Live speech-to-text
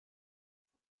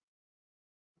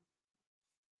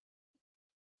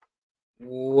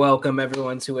Welcome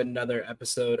everyone to another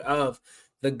episode of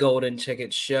the Golden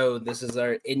Ticket Show. This is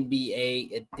our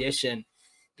NBA edition.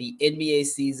 The NBA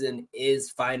season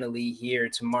is finally here.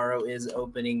 Tomorrow is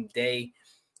opening day.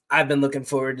 I've been looking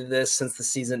forward to this since the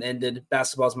season ended.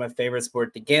 Basketball is my favorite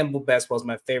sport to gamble. Basketball is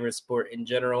my favorite sport in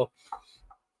general.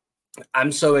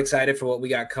 I'm so excited for what we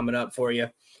got coming up for you.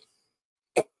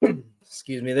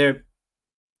 Excuse me there.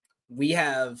 We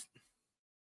have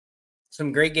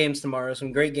some great games tomorrow,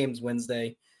 some great games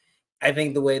Wednesday. I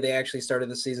think the way they actually started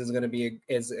the season is going to be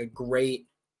a great,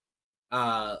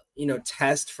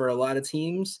 test for a lot of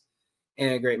teams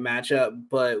and a great matchup.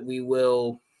 But we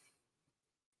will,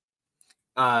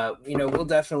 we'll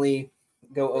definitely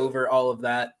go over all of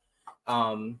that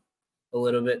a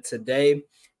little bit today.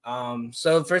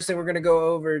 So the first thing we're going to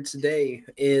go over today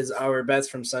is our bets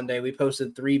from Sunday. We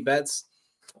posted 3 bets,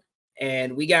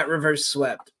 and we got reverse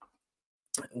swept.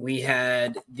 We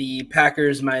had the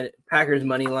Packers money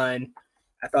line.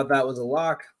 I thought that was a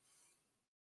lock.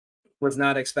 Was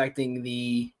not expecting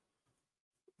the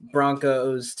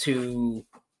Broncos to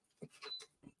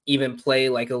even play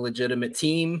like a legitimate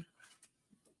team.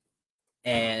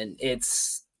 And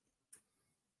it's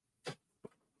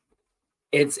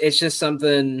just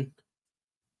something.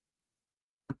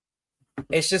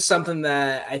 It's just something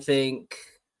that I think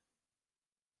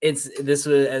this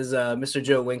was, as Mr.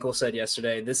 Joe Winkle said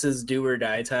yesterday, this is do or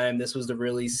die time. This was to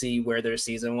really see where their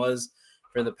season was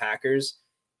for the Packers.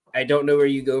 I don't know where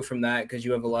you go from that because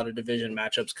you have a lot of division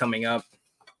matchups coming up,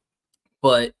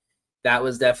 but that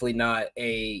was definitely not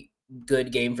a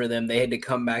good game for them. They had to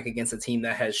come back against a team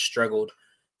that has struggled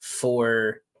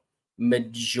for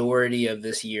majority of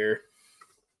this year.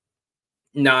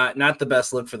 Not the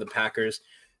best look for the Packers.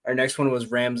 Our next one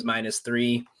was Rams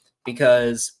 -3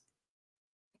 because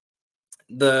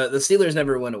the Steelers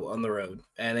never win on the road,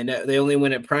 and they only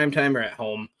win at primetime or at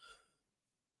home.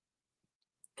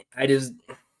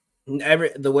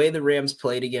 The way the Rams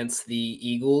played against the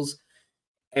Eagles,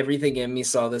 everything in me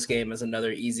saw this game as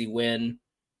another easy win.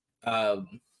 Obviously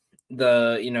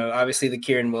the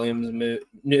Kieran Williams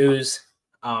news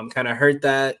kind of hurt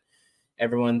that.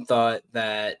 Everyone thought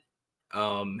that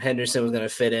Henderson was going to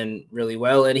fit in really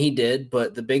well, and he did.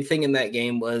 But the big thing in that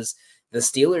game was the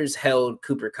Steelers held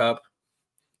Cooper Kupp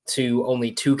to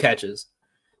only 2 catches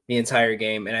the entire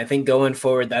game. And I think going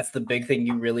forward, that's the big thing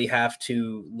you really have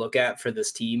to look at for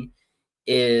this team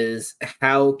is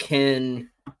how can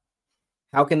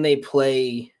they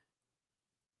play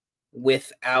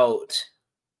with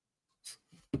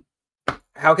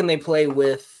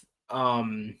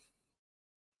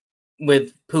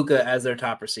Puka as their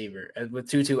top receiver, with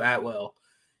Tutu Atwell.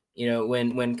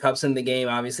 When Kupp's in the game,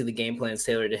 obviously the game plan is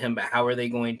tailored to him, but how are they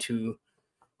going to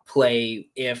play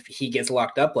if he gets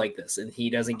locked up like this and he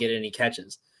doesn't get any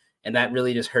catches? And that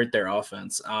really just hurt their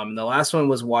offense. The last one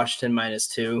was Washington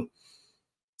 -2.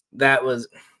 That was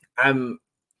I'm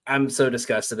so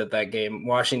disgusted at that game.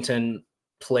 Washington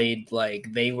played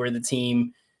like they were the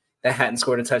team that hadn't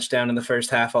scored a touchdown in the first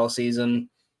half all season.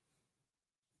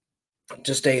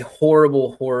 Just a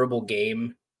horrible, horrible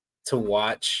game to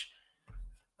watch.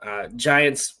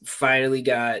 Giants finally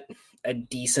got a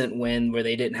decent win where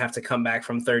they didn't have to come back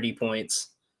from 30 points.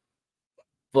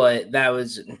 But that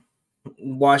was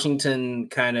Washington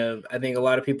I think a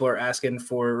lot of people are asking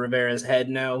for Rivera's head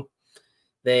now.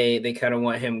 They kind of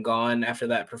want him gone after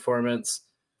that performance.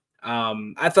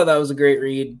 I thought that was a great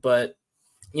read, but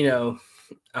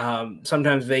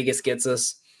sometimes Vegas gets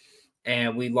us,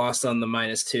 and we lost on the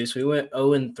 -2, so we went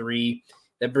 0-3.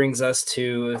 That brings us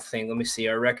to let me see.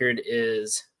 Our record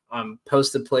is on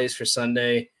posted plays for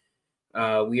Sunday.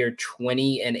 We are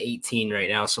 20-18 right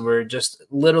now, so we're just a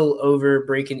little over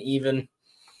breaking even.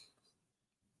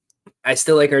 I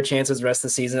still like our chances the rest of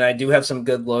the season. I do have some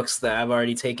good looks that I've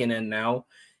already taken in now,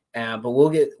 but we'll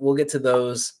get to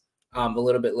those a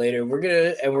little bit later. We're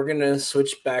gonna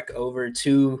switch back over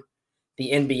to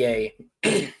the NBA.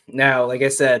 Now, like I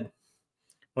said,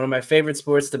 one of my favorite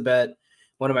sports to bet,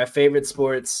 one of my favorite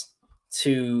sports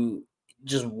to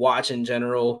just watch in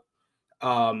general.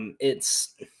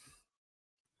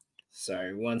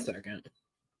 Sorry, 1 second.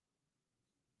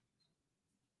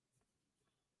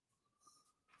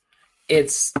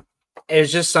 It's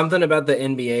just something about the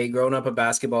NBA. Growing up a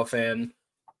basketball fan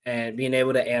and being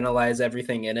able to analyze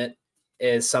everything in it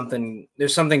is something.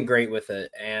 There's something great with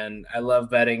it, and I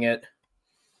love betting it.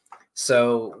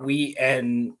 So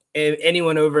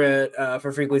anyone over at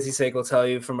For Frequency's Sake will tell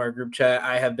you from our group chat,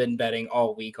 I have been betting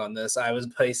all week on this. I was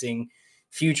placing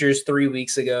futures 3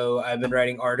 weeks ago. I've been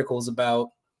writing articles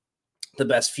about the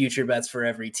best future bets for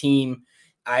every team.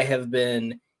 I have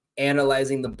been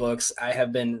analyzing the books. I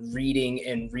have been reading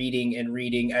and reading and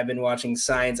reading. I've been watching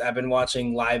science. I've been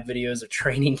watching live videos of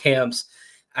training camps.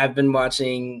 I've been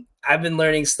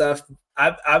learning stuff.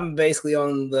 I'm basically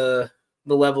on the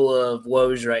level of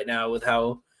Woj right now with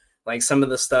how like some of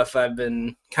the stuff I've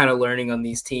been kind of learning on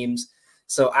these teams.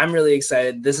 So I'm really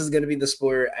excited. This is going to be the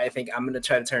sport I think I'm going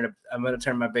to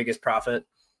turn my biggest profit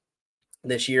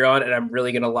this year on, and I'm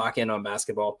really going to lock in on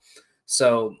basketball.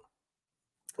 So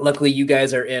luckily you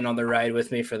guys are in on the ride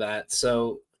with me for that.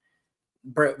 So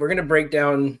we're going to break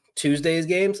down Tuesday's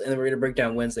games, and then we're going to break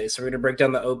down Wednesdays. So we're going to break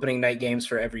down the opening night games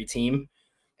for every team.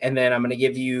 And then I'm going to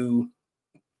give you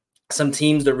some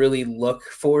teams to really look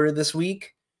for this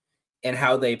week and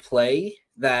how they play,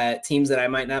 that teams that I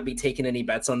might not be taking any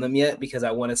bets on them yet, because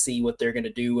I want to see what they're going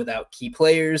to do without key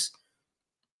players,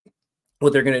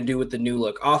 what they're going to do with the new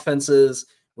look offenses,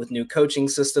 with new coaching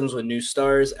systems, with new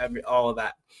stars, all of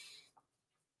that.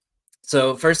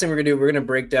 So first thing we're going to do, we're going to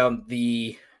break down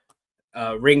the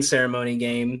ring ceremony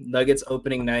game, Nuggets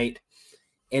opening night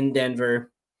in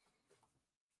Denver.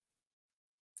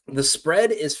 The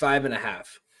spread is 5.5,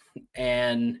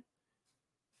 and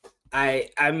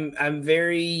I'm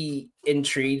very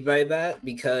intrigued by that,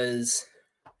 because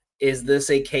is this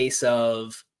a case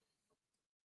of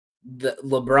the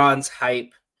LeBron's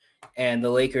hype and the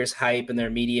Lakers hype and their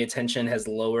media attention has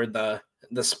lowered the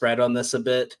spread on this a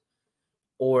bit?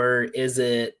 Or is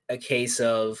it a case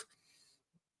of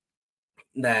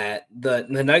that the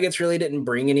Nuggets really didn't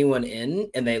bring anyone in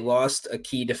and they lost a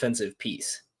key defensive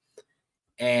piece,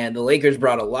 and the Lakers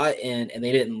brought a lot in and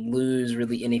they didn't lose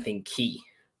really anything key?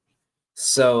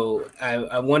 So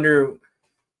I wonder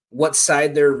what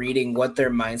side they're reading, what their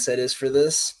mindset is for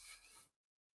this.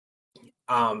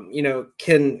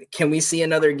 Can we see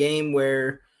another game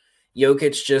where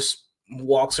Jokic just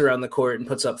walks around the court and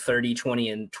puts up 30, 20,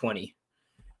 and 20?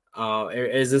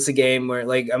 Is this a game where,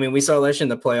 we saw last year in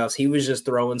the playoffs, he was just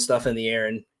throwing stuff in the air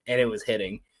and it was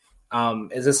hitting.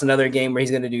 Is this another game where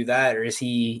he's going to do that, or is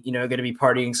he, going to be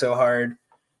partying so hard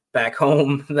back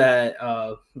home that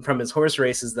from his horse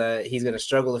races that he's going to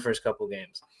struggle the first couple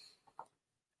games?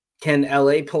 Can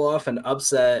LA pull off an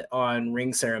upset on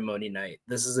ring ceremony night?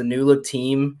 This is a new look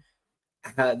team.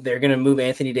 They're going to move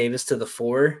Anthony Davis to the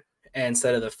 4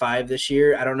 instead of the 5 this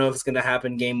year. I don't know if it's going to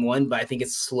happen game 1, but I think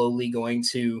it's slowly going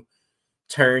to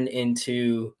turn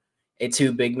into a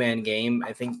 2 big man game.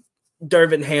 I think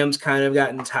Darvin Ham's kind of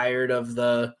gotten tired of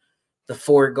the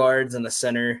 4 guards and the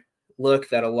center look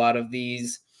that a lot of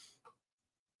these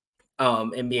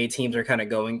NBA teams are kind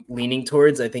of leaning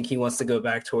towards. I think he wants to go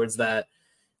back towards that,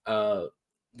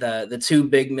 the 2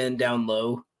 big men down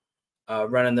low,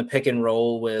 running the pick and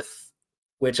roll with,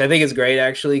 which I think is great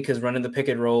actually, because running the pick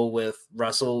and roll with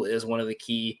Russell is one of the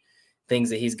key things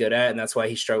that he's good at, and that's why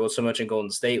he struggled so much in Golden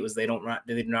State, was they do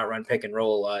not run pick and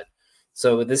roll a lot.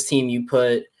 So with this team, you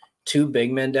put 2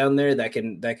 big men down there that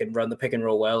can run the pick and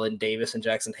roll well, in Davis and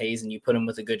Jackson Hayes, and you put him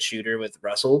with a good shooter with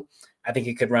Russell. I think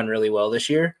it could run really well this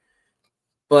year.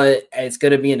 But it's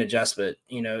going to be an adjustment.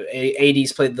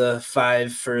 AD's played the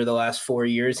 5 for the last 4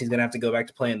 years. He's going to have to go back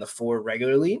to playing the 4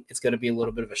 regularly. It's going to be a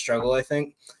little bit of a struggle, I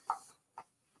think.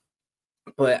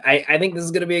 But I think this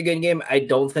is going to be a good game. I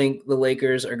don't think the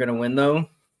Lakers are going to win, though.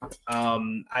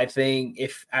 I think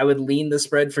if I would lean the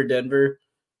spread for Denver,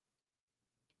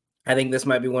 I think this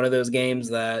might be one of those games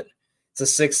that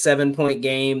it's a 6-7 point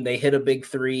game. They hit a big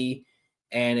 3.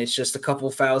 And it's just a couple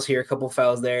fouls here, a couple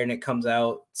fouls there, and it comes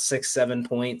out 6-7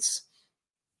 points.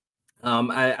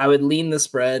 I would lean the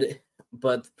spread,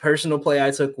 but the personal play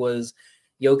I took was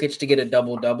Jokic to get a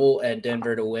double-double and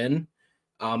Denver to win.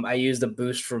 I used a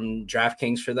boost from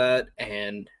DraftKings for that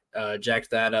and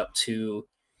jacked that up to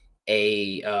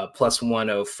a plus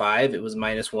 105. It was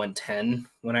minus 110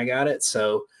 when I got it.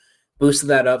 So boosted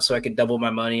that up so I could double my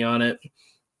money on it.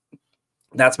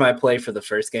 That's my play for the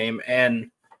first game. And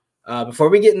before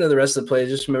we get into the rest of the plays,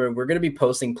 just remember, we're going to be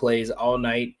posting plays all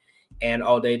night and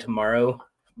all day tomorrow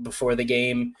before the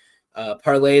game.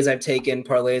 Parlays I've taken,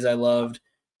 parlays I loved,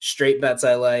 straight bets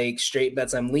I like, straight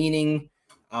bets I'm leaning.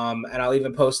 And I'll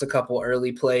even post a couple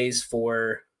early plays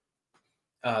for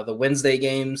the Wednesday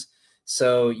games.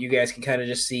 So you guys can kind of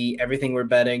just see everything we're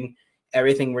betting,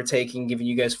 everything we're taking, giving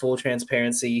you guys full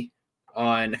transparency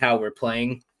on how we're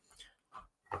playing.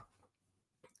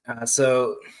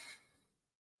 So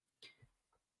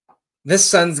this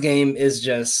Suns game is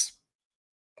just,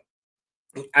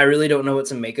 I really don't know what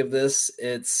to make of this.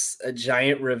 It's a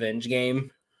giant revenge game.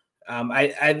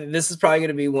 This is probably going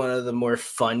to be one of the more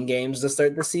fun games to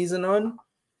start the season on.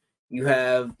 You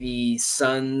have the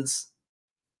Suns,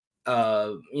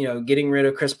 getting rid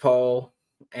of Chris Paul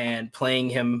and playing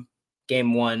him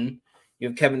game 1. You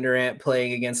have Kevin Durant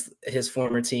playing against his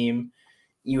former team.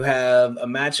 You have a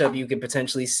matchup you could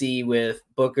potentially see with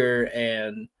Booker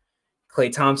and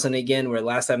Klay Thompson again, where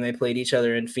last time they played each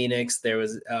other in Phoenix, there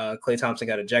was Klay Thompson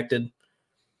got ejected.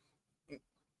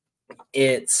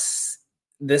 It's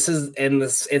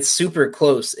super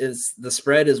close. The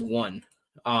spread is 1.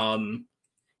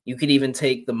 You could even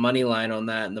take the money line on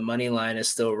that, and the money line is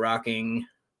still rocking,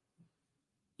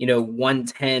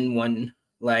 110,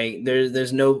 like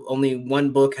there's no, only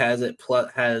one book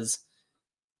has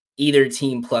either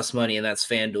team plus money, and that's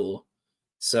FanDuel.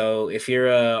 So if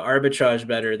you're a arbitrage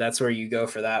bettor, that's where you go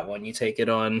for that one. You take it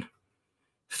on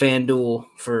FanDuel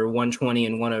for 120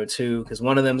 and 102 because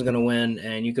one of them is going to win,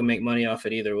 and you can make money off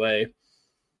it either way.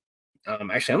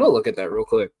 Actually, I'm going to look at that real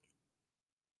quick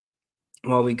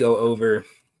while we go over.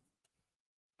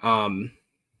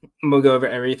 We'll go over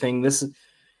everything.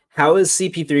 How is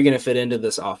CP3 going to fit into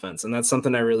this offense? And that's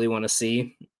something I really want to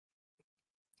see.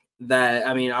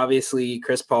 Obviously,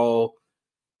 Chris Paul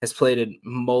has played in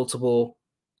multiple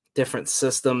different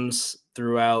systems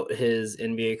throughout his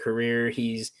NBA career.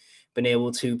 He's been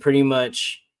able to pretty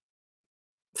much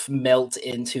melt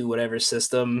into whatever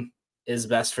system is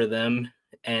best for them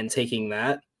and taking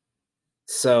that.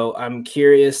 So I'm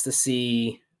curious to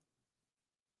see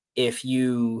if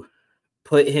you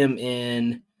put him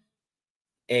in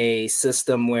a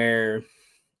system where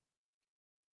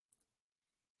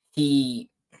the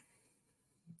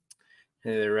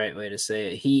right way to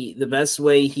say it, the best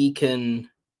way he can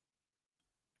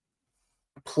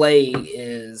play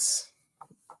is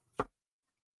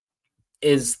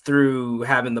through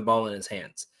having the ball in his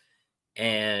hands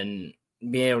and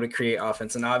being able to create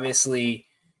offense. And obviously,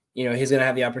 he's going to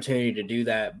have the opportunity to do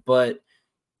that, but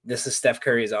this is Steph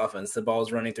Curry's offense. The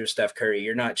ball's running through Steph Curry.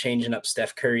 You're not changing up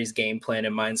Steph Curry's game plan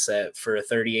and mindset for a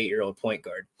 38-year-old point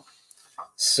guard.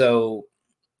 So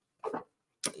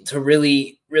to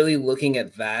really, really looking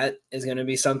at that is going to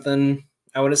be something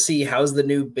I want to see. How's the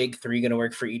new big three going to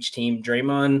work for each team?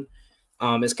 Draymond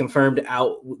is confirmed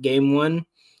out game 1.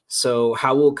 So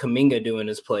how will Kuminga do in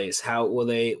his place? How will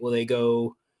they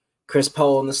go Chris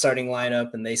Paul in the starting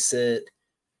lineup and they sit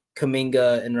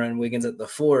Kuminga and run Wiggins at the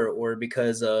 4, or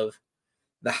because of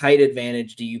the height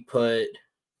advantage, do you put,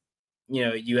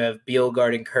 you have Beal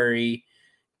guarding Curry,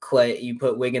 Clay, you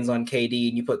put Wiggins on KD,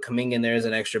 and you put Kuminga in there as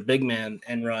an extra big man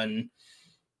and run,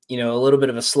 a little bit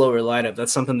of a slower lineup.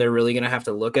 That's something they're really going to have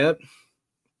to look at.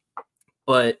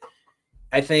 But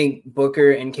I think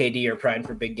Booker and KD are primed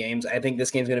for big games. I think this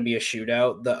game's going to be a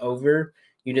shootout. The over,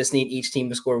 you just need each team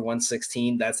to score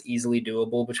 116. That's easily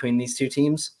doable between these two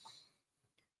teams.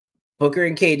 Booker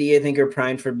and KD, I think, are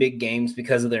primed for big games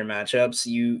because of their matchups.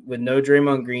 With no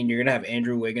Draymond Green, you're going to have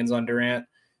Andrew Wiggins on Durant,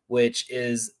 which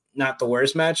is not the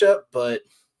worst matchup, but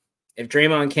if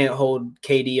Draymond can't hold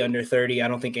KD under 30, I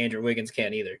don't think Andrew Wiggins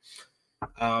can either.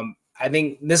 I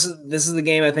think this is the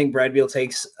game I think Brad Beal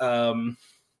takes a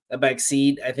back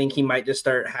seat. I think he might just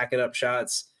start hacking up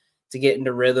shots to get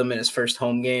into rhythm in his first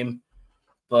home game.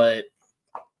 But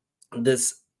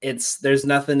there's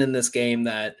nothing in this game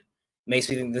that makes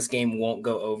me think this game won't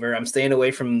go over. I'm staying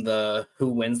away from the who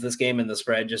wins this game and the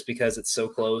spread just because it's so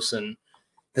close. And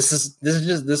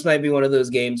this might be one of those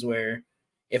games where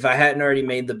if I hadn't already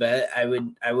made the bet, I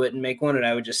wouldn't make one and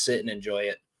I would just sit and enjoy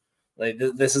it. Like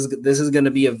this is going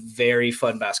to be a very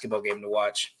fun basketball game to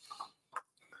watch.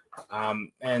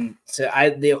 And so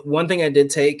the one thing I did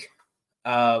take,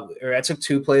 or I took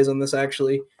 2 plays on this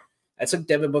actually. I took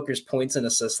Devin Booker's points and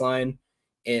assist line.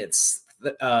 It's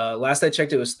last I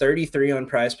checked, it was 33 on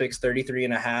PrizePicks,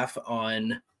 33.5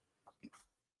 on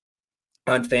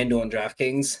FanDuel and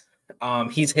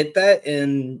DraftKings. He's hit that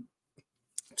in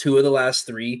 2 of the last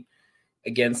 3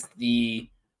 against the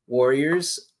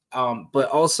Warriors. But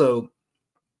also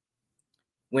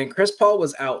when Chris Paul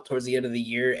was out towards the end of the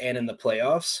year and in the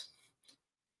playoffs,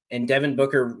 and Devin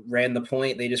Booker ran the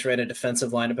point, they just ran a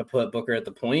defensive lineup and put Booker at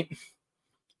the point.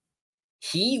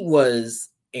 He was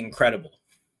incredible.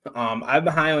 I'm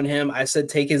high on him. I said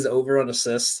take his over on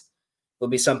assists would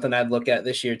be something I'd look at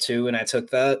this year too, and I took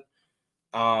that.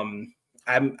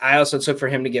 I also took for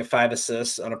him to get 5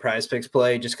 assists on a PrizePicks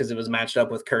play just because it was matched up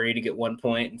with Curry to get 1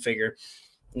 point and figure,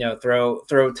 throw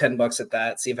 $10 at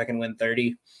that, see if I can win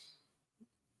 30.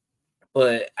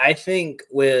 But I think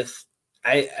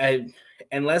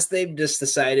unless they've just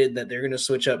decided that they're going to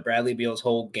switch up Bradley Beal's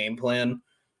whole game plan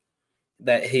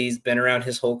that he's been around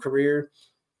his whole career,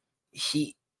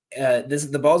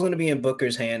 the ball's going to be in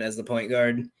Booker's hand as the point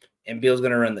guard, and Beal's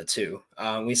going to run the 2.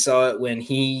 We saw it when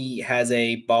he has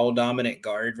a ball dominant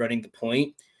guard running the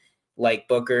point, like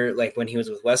Booker, like when he was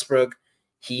with Westbrook.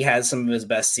 he has some of his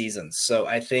best seasons. So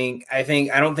I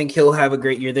don't think he'll have a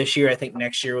great year this year. I think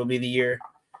next year will be the year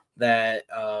that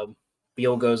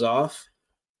Beal goes off.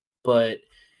 But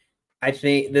I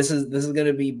think this is going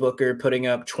to be Booker putting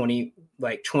up 25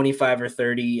 or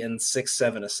 30 and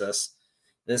 6-7 assists.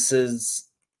 This is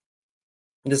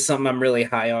something I'm really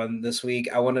high on this week.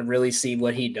 I want to really see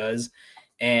what he does,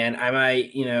 and I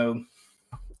might,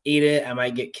 eat it. I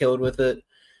might get killed with it,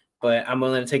 but I'm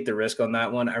willing to take the risk on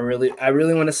that one. I really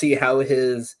want to see how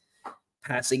his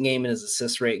passing game and his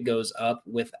assist rate goes up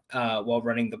with while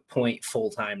running the point full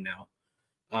time now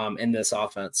in this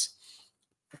offense.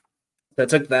 So I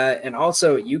took that, and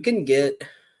also you can get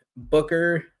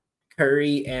Booker,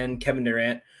 Curry, and Kevin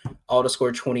Durant all to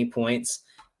score 20 points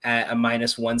at a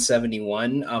minus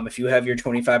 171. If you have your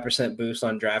 25% boost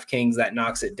on DraftKings, that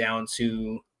knocks it down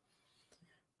to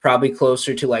probably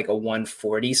closer to like a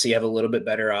 140. So you have a little bit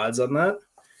better odds on that,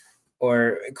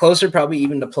 or closer probably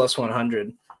even to plus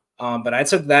 100. But I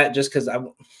took that just because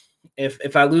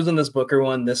if I lose on this Booker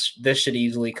one, this should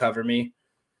easily cover me.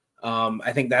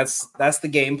 I think that's the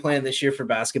game plan this year for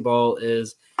basketball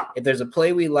is if there's a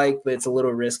play we like, but it's a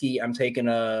little risky, I'm taking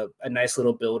a nice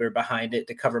little builder behind it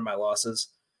to cover my losses.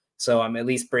 So I'm at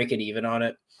least breaking even on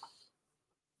it.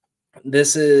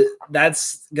 That's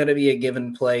going to be a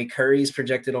given play. Curry's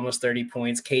projected almost 30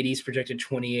 points. KD's projected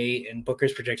 28 and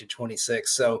Booker's projected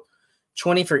 26. So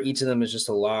 20 for each of them is just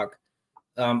a lock.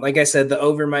 Like I said, the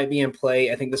over might be in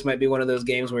play. I think this might be one of those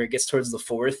games where it gets towards the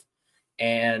fourth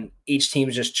and each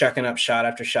team's just chucking up shot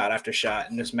after shot after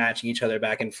shot and just matching each other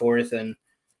back and forth. And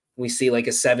we see like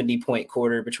a 70-point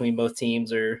quarter between both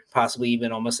teams or possibly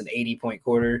even almost an 80-point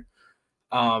quarter.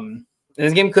 And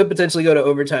this game could potentially go to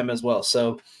overtime as well.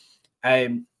 So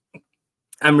I'm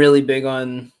really big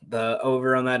on the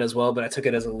over on that as well, but I took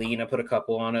it as a lean. I put a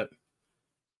couple on it.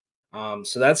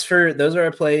 So those are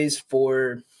our plays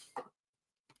for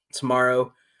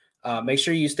tomorrow. Make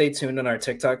sure you stay tuned on our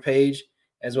TikTok page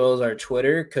as well as our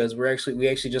Twitter, because we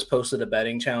actually just posted a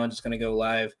betting challenge. It's going to go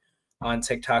live on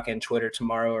TikTok and Twitter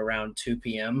tomorrow around 2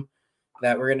 p.m.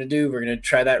 that we're going to do. We're going to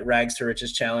try that rags to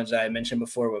riches challenge that I mentioned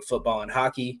before with football and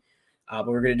hockey. But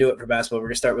we're going to do it for basketball. We're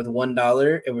going to start with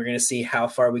 $1, and we're going to see how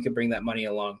far we can bring that money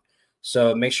along.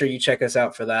 So make sure you check us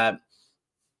out for that.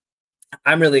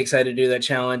 I'm really excited to do that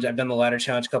challenge. I've done the ladder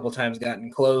challenge a couple of times,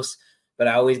 gotten close, but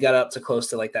I always got up to close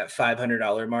to like that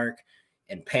 $500 mark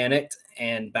and panicked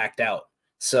and backed out.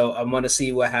 So I want to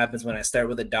see what happens when I start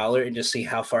with $1 and just see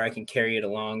how far I can carry it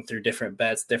along through different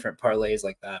bets, different parlays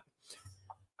like that.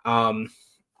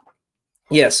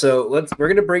 Yeah, so we're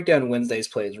going to break down Wednesday's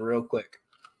plays real quick.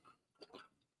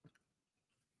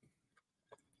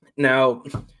 Now,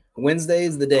 Wednesday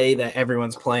is the day that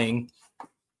everyone's playing.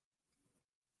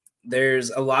 There's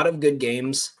a lot of good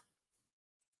games.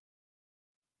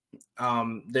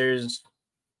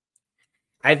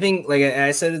 I think, like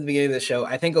I said at the beginning of the show,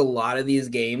 I think a lot of these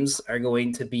games are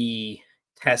going to be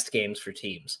test games for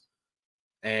teams.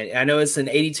 And I know it's an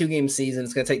 82-game season.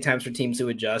 It's going to take time for teams to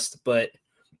adjust, but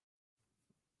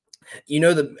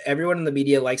everyone in the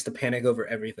media likes to panic over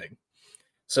everything.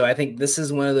 So I think this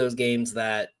is one of those games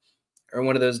or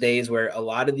one of those days where a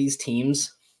lot of these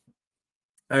teams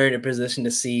are in a position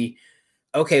to see,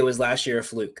 okay, was last year a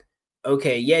fluke?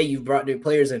 Okay, yeah, you've brought new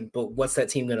players in, but what's that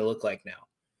team going to look like now?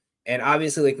 And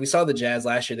obviously, like we saw the Jazz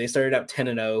last year, they started out 10-0,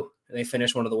 and they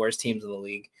finished one of the worst teams in the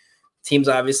league. Teams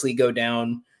obviously go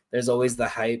down. There's always the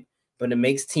hype, but it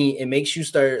makes you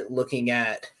start looking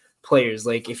at players.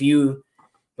 Like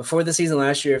before the season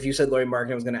last year, if you said Lauri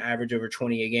Markkanen was going to average over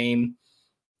 20 a game,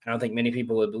 I don't think many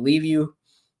people would believe you.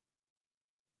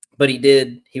 But he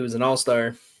did. He was an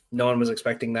all-star. No one was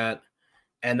expecting that.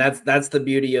 And that's the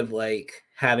beauty of like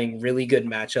having really good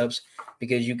matchups,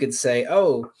 because you could say,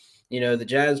 oh, the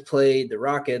Jazz played the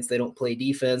Rockets. They don't play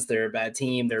defense. They're a bad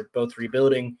team. They're both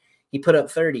rebuilding. He put up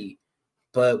 30.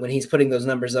 But when he's putting those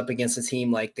numbers up against a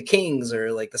team like the Kings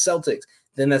or like the Celtics,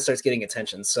 then that starts getting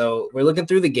attention. So we're looking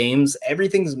through the games.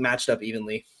 Everything's matched up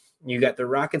evenly. You got the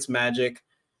Rockets Magic.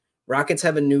 Rockets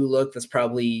have a new look that's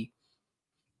probably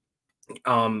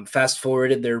fast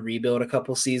forwarded their rebuild a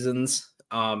couple seasons.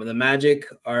 And the Magic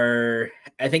I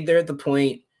think they're at the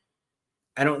point,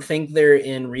 I don't think they're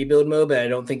in rebuild mode, but I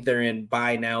don't think they're in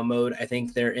buy now mode. I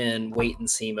think they're in wait and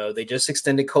see mode. They just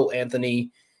extended Cole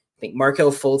Anthony. I think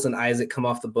Markelle Fultz and Isaac come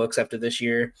off the books after this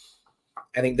year.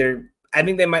 I think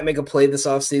they might make a play this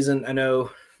offseason. I know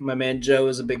my man Joe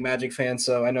is a big Magic fan,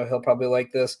 so I know he'll probably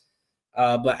like this.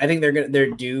 But I think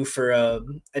they're due for a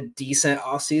decent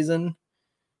offseason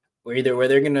where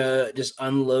they're gonna just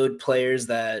unload players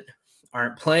that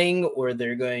aren't playing, or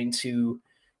they're going to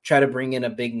try to bring in a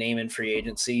big name in free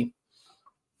agency.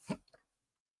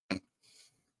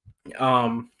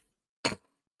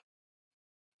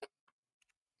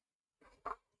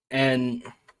 And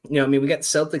I mean, we got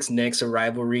Celtics Knicks, a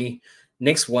rivalry.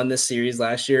 Knicks won this series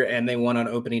last year, and they won on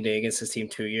opening day against this team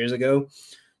 2 years ago.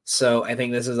 So I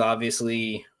think this is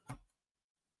obviously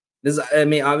this. I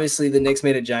mean, obviously the Knicks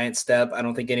made a giant step. I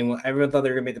don't think everyone thought they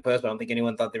were going to make the playoffs, but I don't think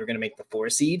anyone thought they were going to make the 4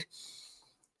 seed.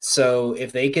 So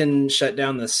if they can shut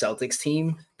down the Celtics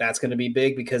team, that's going to be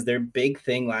big because their big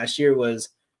thing last year was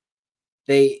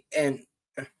and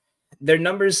their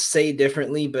numbers say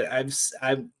differently, but I've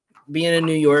being in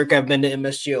New York, I've been to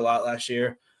MSG a lot last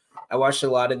year. I watched a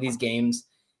lot of these games.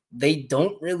 They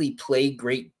don't really play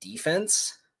great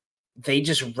defense. They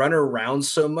just run around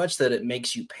so much that it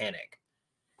makes you panic.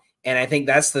 And I think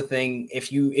that's the thing.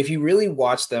 If you really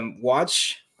watch them,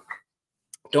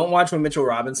 don't watch when Mitchell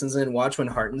Robinson's in, watch when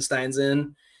Hartenstein's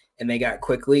in and they got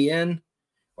Quickly in,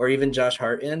 or even Josh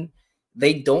Hart in.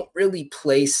 They don't really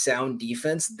play sound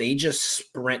defense. They just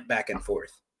sprint back and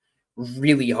forth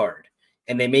really hard.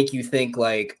 And they make you think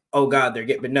like, oh God,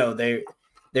 but no, they're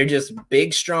just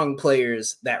big, strong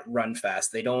players that run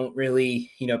fast. They don't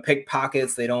really, pick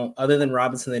pockets. They don't, other than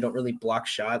Robinson, they don't really block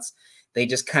shots. They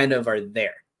just kind of are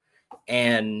there.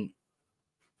 And,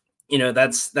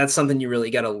 that's something you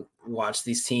really got to watch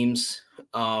these teams.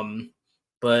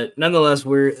 But nonetheless,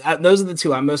 those are the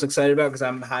two I'm most excited about because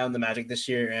I'm high on the Magic this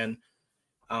year. And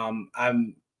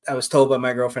I was told by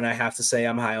my girlfriend I have to say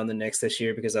I'm high on the Knicks this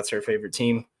year because that's her favorite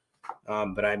team.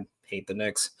 But I hate the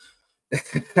Knicks.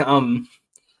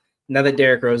 Now that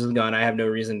Derrick Rose is gone, I have no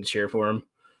reason to cheer for him.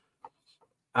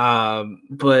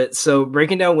 But so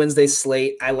breaking down Wednesday's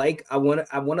slate, I want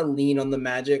to lean on the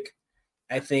Magic.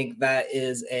 I think that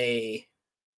is a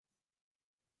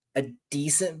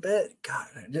decent bet.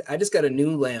 God, I just got a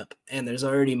new lamp and there's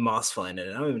already moss flying in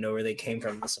it. I don't even know where they came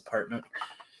from in this apartment.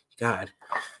 God,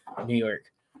 New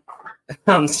York.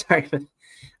 I'm sorry.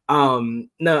 No,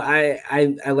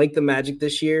 I like the Magic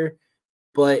this year,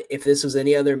 but if this was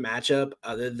any other matchup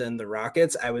other than the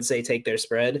Rockets, I would say take their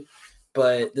spread.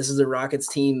 But this is a Rockets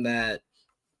team that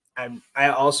I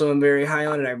also am very high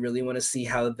on, and I really want to see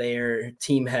how their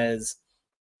team has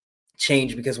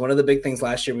changed because one of the big things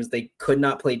last year was they could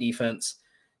not play defense,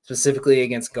 specifically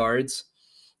against guards.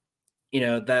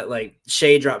 That like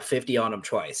Shea dropped 50 on them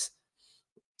twice.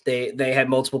 They had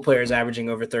multiple players averaging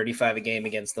over 35 a game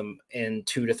against them in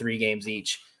 2 to 3 games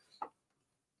each.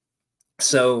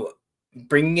 So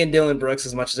bringing in Dillon Brooks,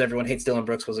 as much as everyone hates Dillon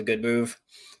Brooks, was a good move.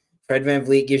 Fred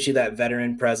VanVleet gives you that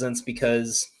veteran presence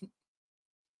because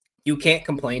you can't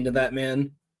complain to that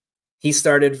man. He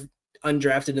started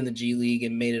undrafted in the G League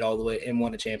and made it all the way and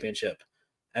won a championship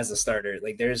as a starter.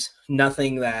 Like there's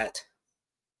nothing that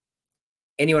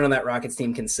anyone on that Rockets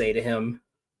team can say to him.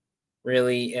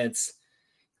 Really,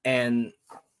 and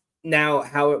now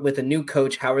how with a new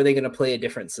coach, how are they going to play a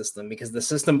different system? Because the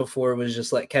system before was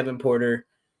just let Kevin Porter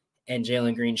and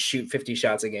Jalen Green shoot 50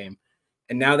 shots a game.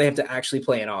 And now they have to actually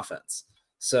play an offense.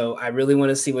 So I really want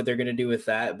to see what they're going to do with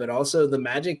that. But also the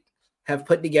Magic have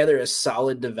put together a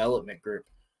solid development group.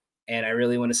 And I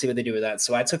really want to see what they do with that.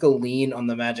 So I took a lean on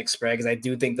the Magic spread because I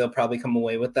do think they'll probably come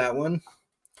away with that one.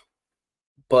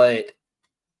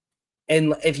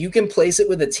 And if you can place it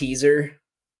with a teaser,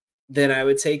 then I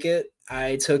would take it.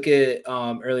 I took it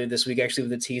earlier this week actually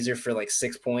with a teaser for like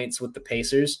 6 points with the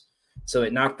Pacers. So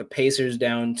it knocked the Pacers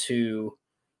down to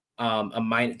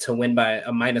to win by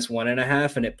a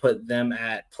 -1.5, and it put them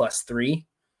at +3.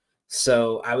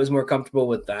 So I was more comfortable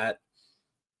with that.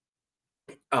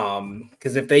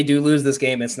 Because if they do lose this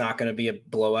game, it's not going to be a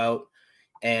blowout.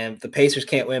 And if the Pacers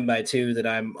can't win by 2,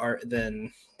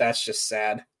 then that's just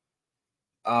sad.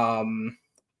 But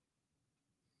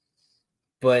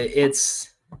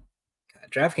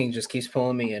DraftKings just keeps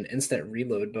pulling me an instant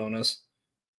reload bonus.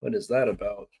 What is that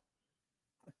about?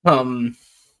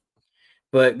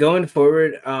 But going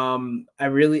forward, I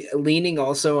really leaning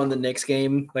also on the Knicks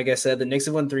game. Like I said, the Knicks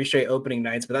have won 3 straight opening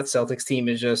nights, but that Celtics team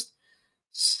is just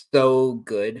so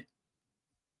good.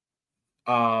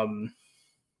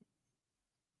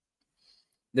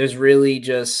 There's really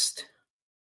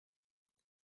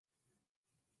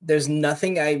there's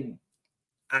nothing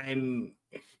I'm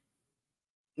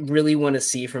really want to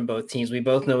see from both teams. We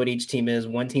both know what each team is.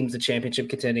 One team's a championship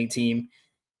contending team,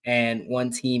 and one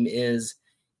team is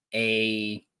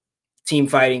a team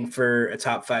fighting for a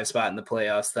top 5 spot in the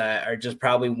playoffs that are just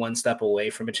probably one step away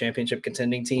from a championship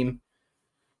contending team.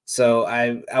 So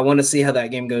I want to see how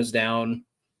that game goes down.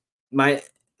 The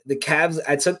Cavs,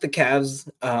 I took the Cavs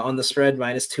on the spread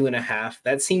 -2.5.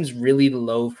 That seems really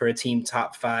low for a team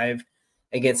top 5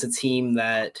 against a team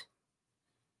that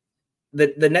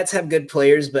the Nets have good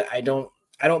players, but I don't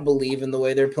believe in the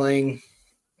way they're playing.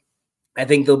 I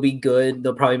think they'll be good.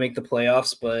 They'll probably make the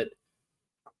playoffs, but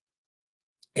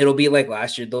it'll be like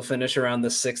last year. They'll finish around the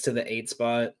 6 to the 8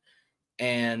 spot.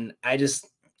 And I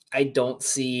don't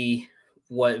see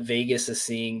what Vegas is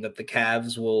seeing, that the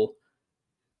Cavs will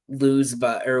lose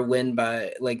by or win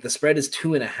by, like, the spread is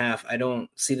 2.5. I don't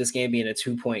see this game being a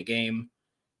 2-point game.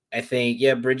 I think,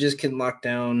 yeah, Bridges can lock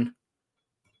down,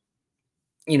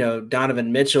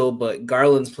 Donovan Mitchell, but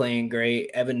Garland's playing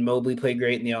great. Evan Mobley played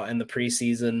great in the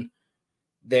preseason.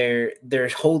 Their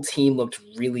whole team looked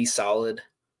really solid.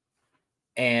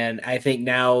 And I think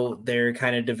now they're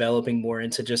kind of developing more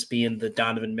into just being the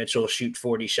Donovan Mitchell shoot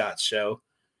 40 shots show.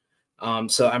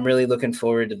 So I'm really looking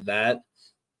forward to that.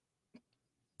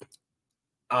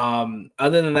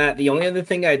 Other than that, the only other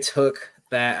thing I took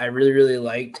that I really, really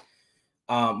liked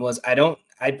was I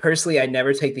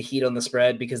never take the Heat on the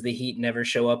spread, because the Heat never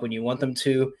show up when you want them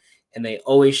to, and they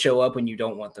always show up when you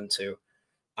don't want them to.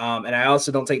 And I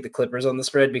also don't take the Clippers on the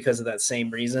spread because of that same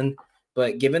reason.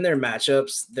 But given their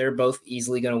matchups, they're both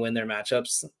easily going to win their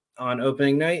matchups on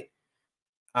opening night.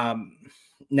 Now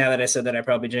that I said that, I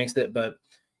probably jinxed it, but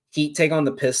Heat take on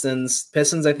the Pistons.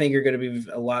 Pistons, I think, are going to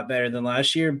be a lot better than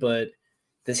last year, but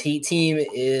this Heat team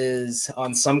is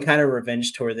on some kind of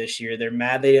revenge tour this year. They're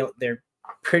mad. They're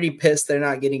pretty pissed they're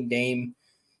not getting Dame.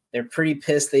 They're pretty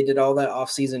pissed they did all that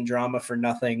offseason drama for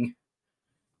nothing.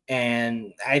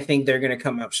 And I think they're going to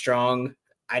come up strong.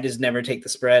 I just never take the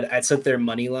spread. I took their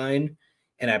money line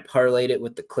and I parlayed it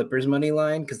with the Clippers money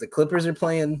line, because the Clippers are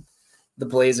playing the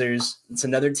Blazers. It's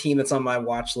another team that's on my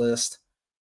watch list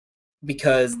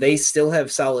because they still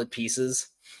have solid pieces,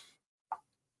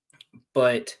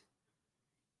 but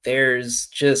there's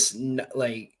just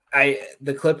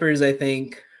the Clippers, I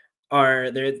think,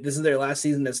 this is their last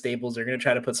season at Staples. They're going to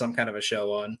try to put some kind of a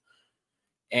show on.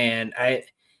 And I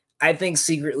think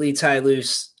secretly Ty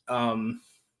Lue's on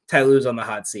the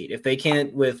hot seat. If they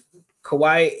can't, with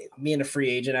Kawhi being a free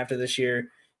agent after this year,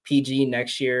 PG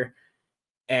next year,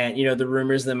 and the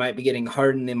rumors that might be getting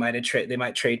Harden, they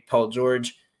might trade Paul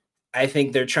George. I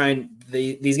think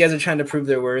these guys are trying to prove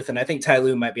their worth, and I think Ty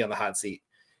Lue might be on the hot seat.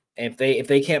 And if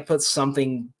they can't put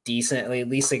something decent, at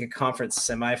least like a conference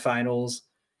semifinals,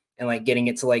 and like getting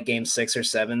it to like game 6 or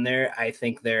 7 there, I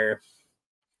think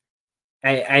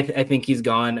I think he's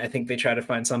gone. I think they try to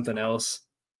find something else.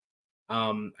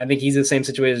 I think he's the same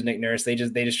situation as Nick Nurse. They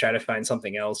just try to find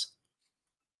something else.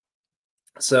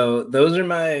 So those are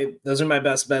my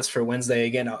best bets for Wednesday.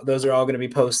 Again, those are all going to be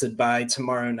posted by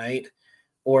tomorrow night,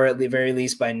 or at the very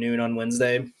least by noon on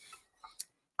Wednesday,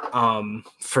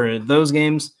 for those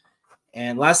games.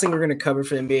 And last thing we're going to cover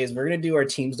for the NBA is we're going to do our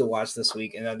teams to watch this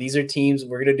week. And these are teams,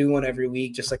 we're going to do one every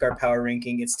week, just like our power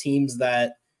ranking. It's teams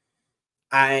that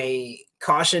I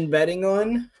caution betting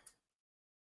on,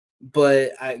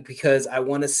 but because I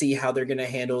want to see how they're going to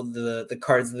handle the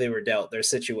cards that they were dealt, their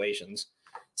situations.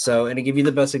 So, and to give you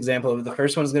the best example, the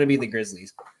first one is going to be the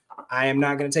Grizzlies. I am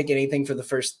not going to take anything for the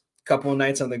first couple of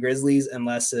nights on the Grizzlies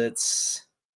unless it's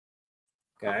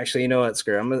actually, you know what,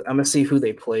 screw. I'm gonna see who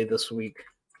they play this week.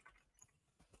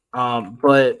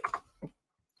 But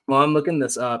while I'm looking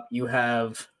this up, you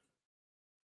have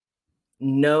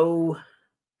no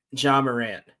Ja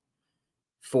Morant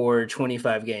for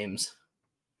 25 games.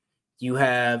 You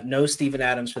have no Steven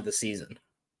Adams for the season.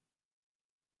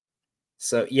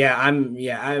 So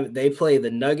they play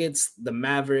the Nuggets, the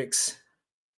Mavericks,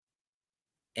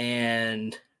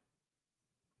 and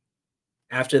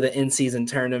after the in-season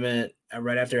tournament,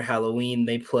 right after Halloween,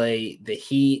 they play the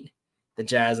Heat, the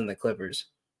Jazz, and the Clippers.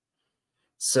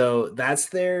 So that's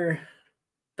their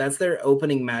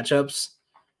opening matchups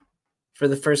for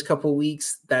the first couple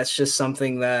weeks. That's just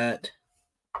something that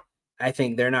I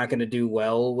think they're not going to do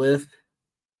well with.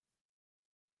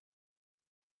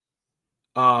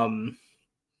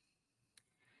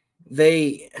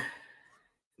 They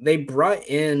brought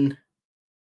in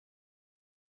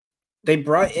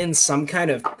some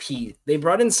kind of piece. They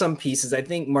brought in some pieces. I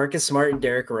think Marcus Smart and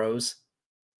Derrick Rose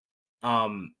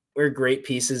were great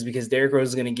pieces, because Derrick Rose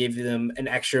is going to give them an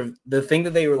extra. The thing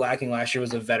that they were lacking last year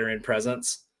was a veteran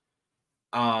presence.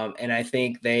 And I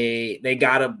think they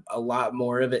got a lot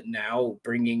more of it now,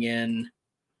 bringing in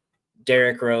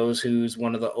Derrick Rose, who's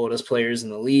one of the oldest players in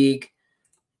the league.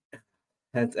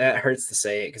 That hurts to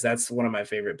say it, because that's one of my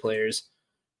favorite players.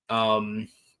 And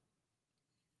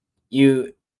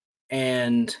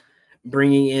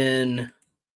bringing in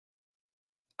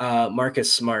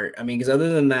Marcus Smart. I mean, because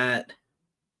other than that,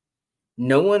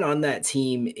 no one on that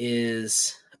team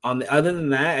is on the. Other than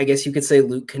that, I guess you could say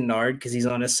Luke Kennard, because he's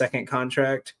on his second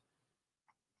contract.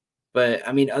 But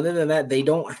I mean, other than that, they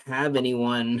don't have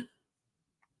anyone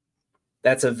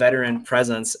that's a veteran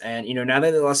presence. And, now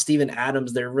that they lost Steven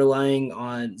Adams, they're relying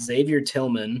on Xavier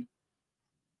Tillman,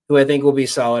 who I think will be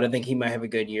solid. I think he might have a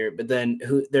good year. But then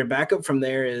their backup from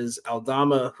there is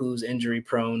Aldama, who's injury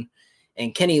prone,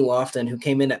 and Kenny Lofton, who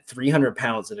came in at 300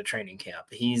 pounds at a training camp.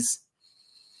 He's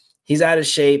out of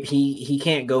shape. He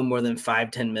can't go more than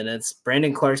 5-10 minutes.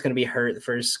 Brandon Clark's going to be hurt the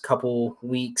first couple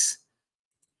weeks.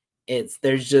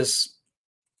 There's just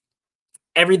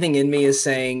everything in me is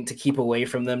saying to keep away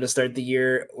from them to start the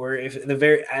year. Or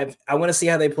I want to see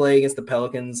how they play against the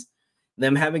Pelicans.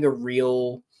 Them having a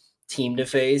real team to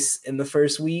face in the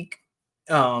first week,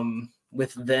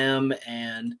 with them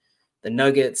and the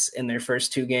Nuggets in their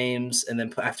first 2 games, and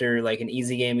then after like an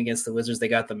easy game against the Wizards, they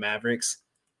got the Mavericks.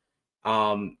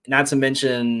 Not to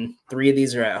mention 3 of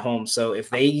these are at home. So if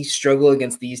they struggle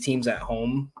against these teams at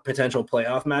home, potential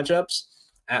playoff matchups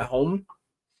at home,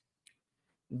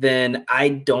 then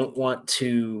I'm going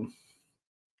to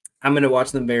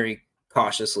watch them very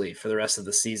cautiously for the rest of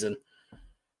the season.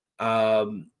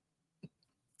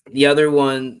 The other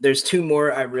one, there's 2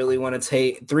 more I really want to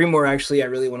take, 3 more actually I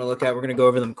really want to look at. We're going to go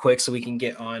over them quick so we can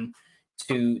get on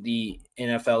to the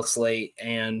NFL slate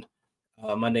and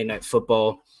Monday Night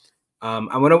Football.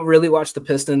 I want to really watch the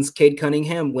Pistons. Cade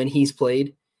Cunningham, when he's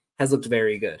played, has looked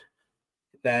very good.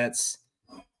 That's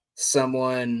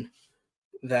someone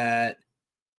that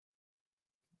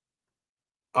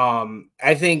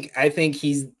I think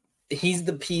he's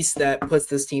the piece that puts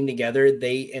this team together.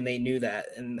 They knew that,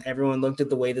 and everyone looked at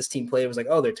the way this team played. It was like,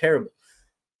 oh, they're terrible.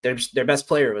 Their best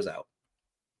player was out.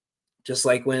 Just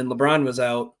like when LeBron was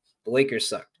out, the Lakers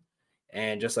sucked.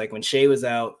 And just like when Shea was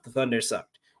out, the Thunder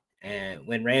sucked. And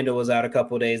when Randall was out a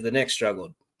couple of days, the Knicks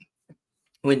struggled.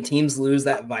 When teams lose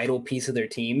that vital piece of their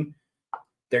team,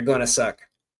 they're going to suck.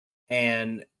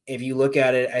 And if you look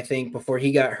at it, I think before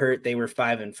he got hurt, they were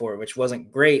 5-4, which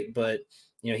wasn't great, but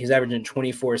he's averaging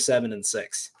 24, 7, and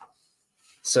 6.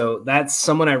 So that's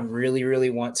someone I really, really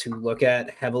want to look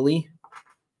at heavily.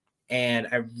 And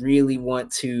I really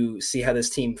want to see how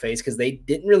this team faces, because they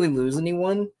didn't really lose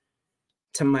anyone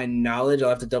to my knowledge. I'll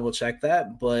have to double check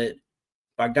that, but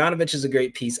Bogdanovich is a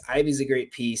great piece. Ivy's a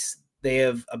great piece. They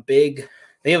have a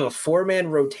 4-man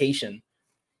rotation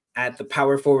at the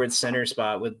power forward center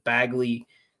spot with Bagley,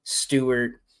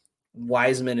 Stewart,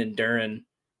 Wiseman, and Duren.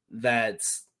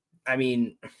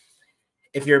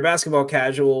 If you're a basketball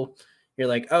casual, you're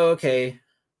like, oh, okay,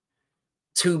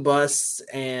 2 busts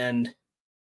and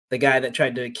the guy that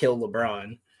tried to kill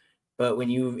LeBron. But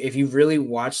if you've really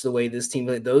watched the way this team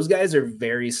played, those guys are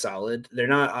very solid. They're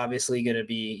not obviously going to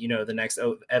be, the next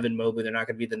Evan Mobley. They're not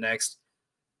going to be the next,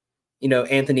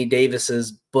 Anthony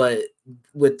Davis's. But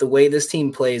with the way this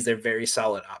team plays, they're very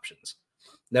solid options.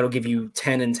 That'll give you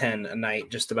 10 and 10 a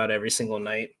night, just about every single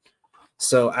night.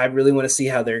 So I really want to see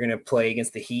how they're going to play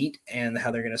against the Heat and how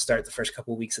they're going to start the first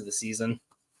couple weeks of the season.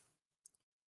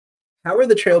 How are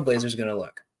the Trailblazers going to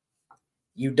look?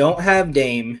 You don't have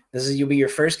Dame. You'll be your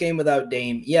first game without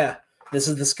Dame. Yeah, this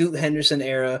is the Scoot Henderson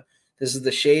era. This is the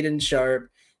Shaedon Sharpe,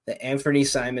 the Anthony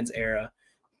Simons era.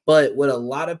 But what a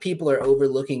lot of people are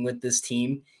overlooking with this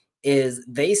team is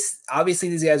obviously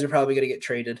these guys are probably going to get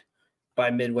traded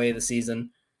by midway of the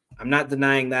season. I'm not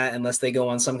denying that, unless they go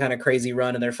on some kind of crazy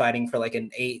run and they're fighting for like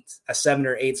a 7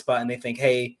 or 8 spot, and they think,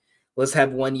 hey, let's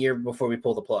have 1 year before we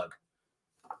pull the plug.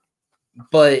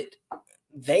 But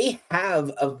they have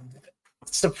a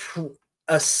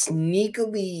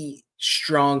sneakily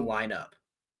strong lineup.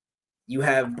 You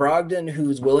have Brogdon,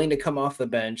 who's willing to come off the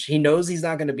bench. He knows he's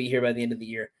not going to be here by the end of the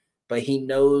year, but he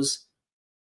knows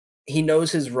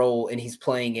his role and he's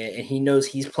playing it, and he knows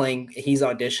he's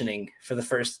auditioning for the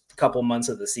first couple months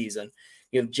of the season.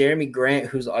 You have Jeremy Grant,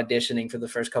 who's auditioning for the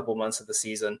first couple months of the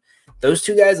season. Those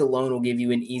 2 guys alone will give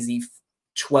you an easy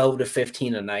 12 to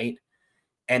 15 a night,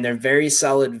 and they're very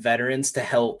solid veterans to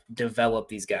help develop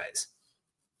these guys.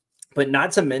 But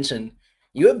not to mention,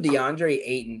 you have DeAndre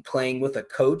Ayton playing with a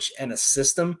coach and a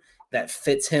system that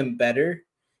fits him better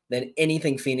than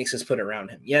anything Phoenix has put around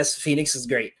him. Yes, Phoenix is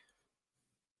great,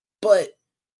 but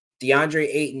DeAndre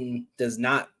Ayton does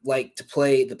not like to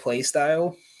play the play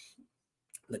style,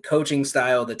 the coaching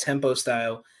style, the tempo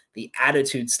style, the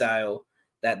attitude style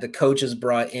that the coaches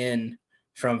brought in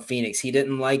from Phoenix. He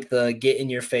didn't like the get in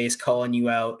your face, calling you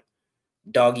out,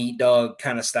 dog eat dog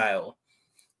kind of style.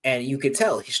 And you could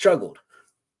tell he struggled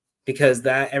because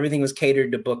everything was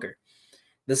catered to Booker.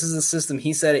 This is a system.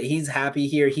 He said it. He's happy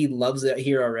here. He loves it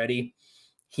here already.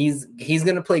 He's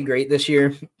going to play great this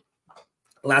year.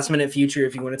 Last minute future,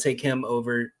 if you want to take him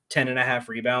over 10.5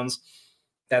 rebounds,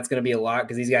 that's going to be a lot,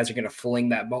 because these guys are going to fling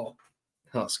that ball.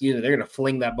 They're going to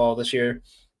fling that ball this year.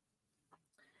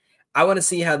 I want to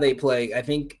see how they play. I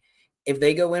think if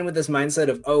they go in with this mindset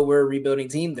of, oh, we're a rebuilding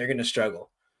team, they're going to struggle.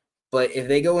 But if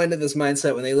they go into this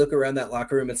mindset when they look around that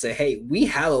locker room and say, hey, we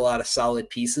have a lot of solid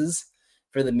pieces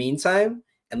for the meantime,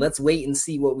 and let's wait and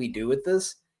see what we do with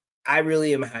this, I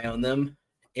really am high on them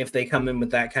if they come in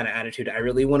with that kind of attitude. I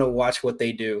really want to watch what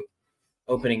they do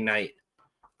opening night.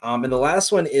 And the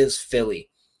last one is Philly.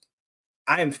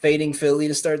 I am fading Philly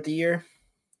to start the year.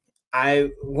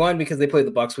 Because they played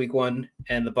the Bucks week 1,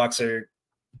 and the Bucks with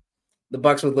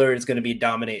Lillard is going to be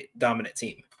a dominant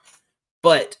team.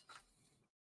 But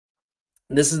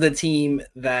this is the team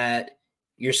that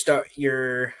your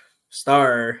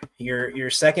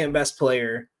second best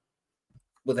player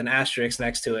with an asterisk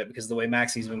next to it because the way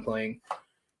Maxi's been playing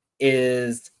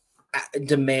is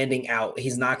demanding out.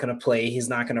 He's not going to play. He's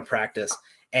not going to practice.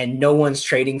 And no one's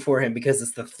trading for him because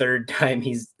it's the third time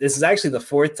this is actually the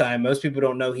fourth time. Most people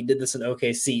don't know he did this in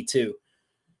OKC too.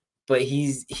 But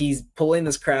he's pulling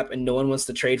this crap and no one wants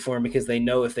to trade for him because they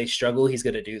know if they struggle, he's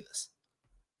going to do this.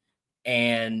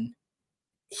 And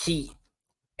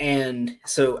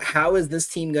so how is this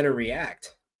team going to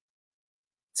react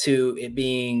to it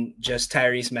being just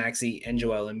Tyrese Maxey and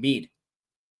Joel Embiid?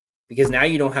 Because now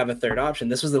you don't have a third option.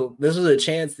 This was a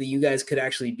chance that you guys could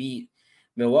actually beat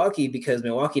Milwaukee because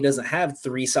Milwaukee doesn't have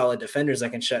 3 solid defenders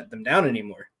that can shut them down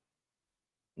anymore.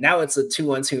 Now it's a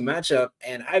 2-on-2 matchup,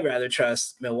 and I'd rather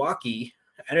trust Milwaukee.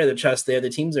 I'd rather trust the other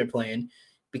teams they're playing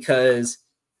because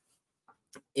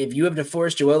if you have to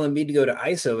force Joel Embiid to go to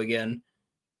ISO again,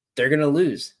 they're going to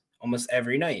lose almost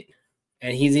every night.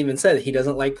 And he's even said that he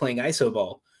doesn't like playing ISO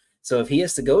ball. So if he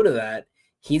has to go to that,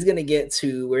 he's going to get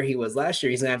to where he was last year.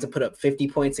 He's going to have to put up 50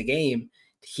 points a game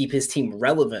to keep his team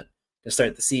relevant to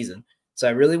start the season. So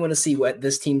I really want to see what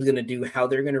this team's going to do, how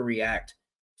they're going to react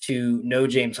to no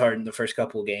James Harden the first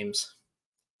couple of games.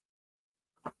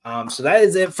 So that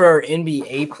is it for our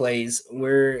NBA plays.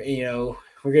 We're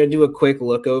going to do a quick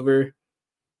look over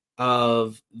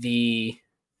of the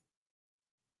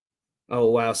oh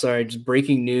wow, sorry, just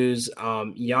breaking news.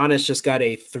 Giannis just got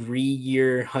a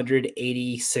 3-year,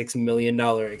 $186 million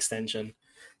extension.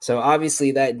 So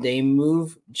obviously that Dame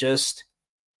move just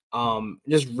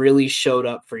really showed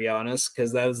up for Giannis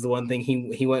because that was the one thing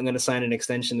he wasn't going to sign an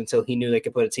extension until he knew they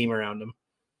could put a team around him.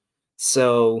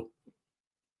 So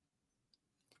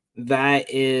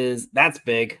that's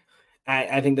big.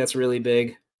 I think that's really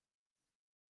big.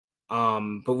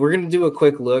 But we're going to do a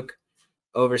quick look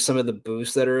over some of the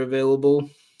boosts that are available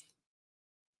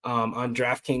on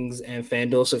DraftKings and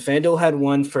FanDuel. So FanDuel had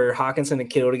one for Hawkinson and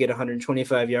Kittle to get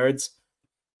 125 yards.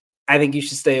 I think you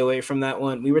should stay away from that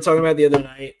one. We were talking about the other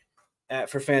night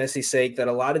for fantasy's sake that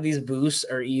a lot of these boosts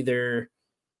are either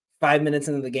 5 minutes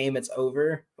into the game, it's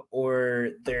over,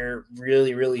 or they're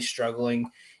really, really struggling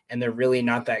and they're really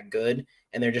not that good.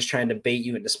 And they're just trying to bait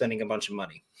you into spending a bunch of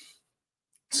money.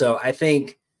 So I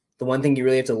think the one thing you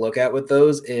really have to look at with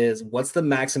those is what's the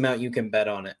max amount you can bet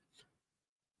on it.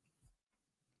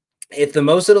 If the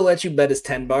most it'll let you bet is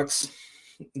 $10,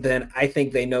 then I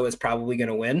think they know it's probably going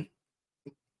to win.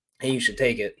 And you should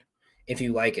take it if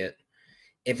you like it.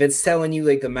 If it's telling you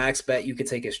like the max bet you could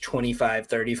take is 25,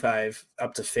 35,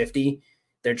 up to 50,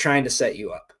 they're trying to set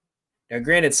you up. Now,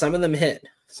 granted, some of them hit.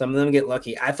 Some of them get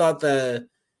lucky. I thought the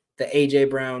A.J.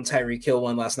 Brown, Tyreek Hill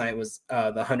one last night was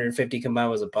the 150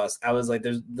 combined was a bust. I was like,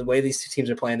 there's the way these two teams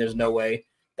are playing, there's no way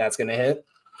that's going to hit.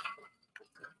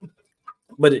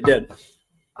 But it did.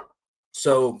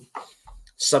 So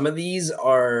some of these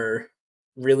are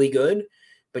really good,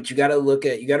 but you got to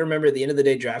remember at the end of the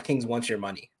day, DraftKings wants your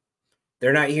money.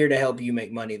 They're not here to help you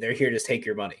make money. They're here to take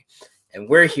your money. And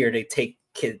we're here to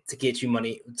get you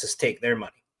money, to take their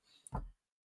money.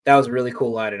 That was a really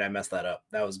cool line, and I messed that up.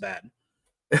 That was bad.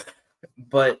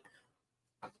 But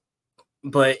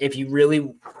if you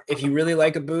really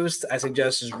like a boost, I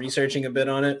suggest just researching a bit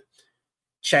on it,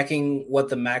 checking what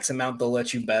the max amount they'll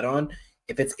let you bet on.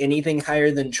 If it's anything higher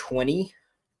than 20,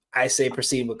 I say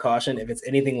proceed with caution. If it's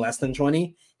anything less than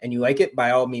 20 and you like it,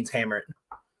 by all means, hammer it.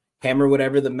 Hammer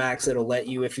whatever the max it'll let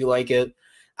you if you like it.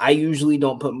 I usually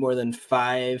don't put more than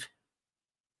 5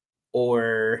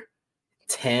 or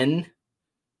 10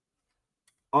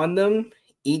 on them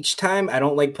each time. I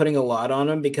don't like putting a lot on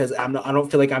them because I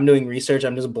don't feel like I'm doing research.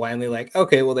 I'm just blindly like,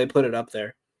 okay, well, they put it up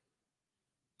there.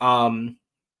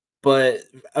 But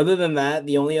other than that,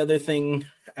 the only other thing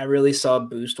I really saw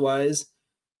boost-wise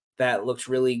that looked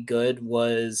really good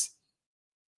was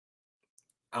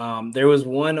there was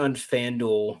one on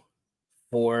FanDuel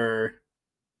on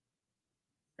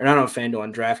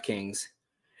DraftKings,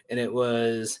 and it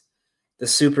was the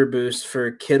super boost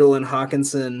for Kittle and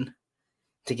Hawkinson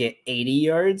to get 80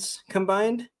 yards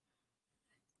combined.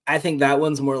 I think that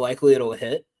one's more likely it'll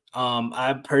hit. I'm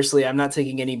not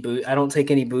taking any boost. I don't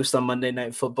take any boost on Monday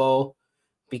Night Football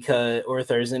or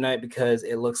Thursday night because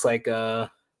it looks like a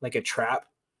trap.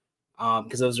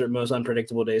 Because those are most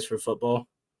unpredictable days for football.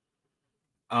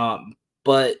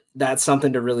 But that's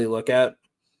something to really look at.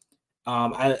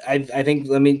 I think,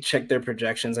 let me check their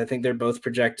projections. I think they're both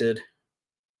projected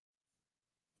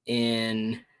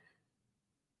in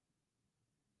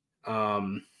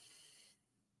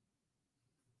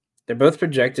they're both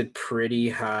projected pretty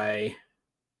high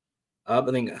up.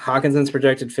 I think Hawkinson's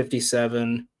projected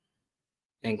 57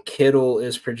 and Kittle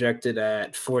is projected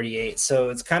at 48. So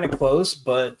it's kind of close,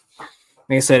 but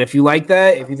like I said, if you like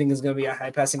that, if you think it's going to be a high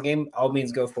passing game, all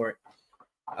means go for it.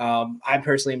 I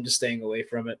personally am just staying away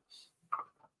from it.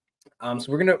 So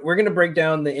we're gonna break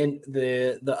down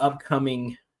the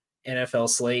upcoming NFL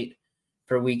slate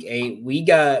for Week 8. We've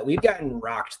gotten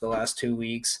rocked the last 2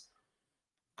 weeks.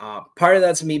 Part of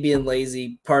that's me being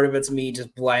lazy. Part of it's me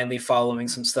just blindly following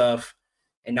some stuff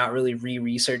and not really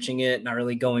researching it, not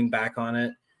really going back on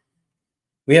it.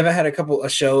 We haven't had a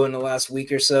show in the last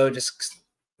week or so, just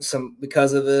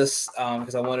because of this,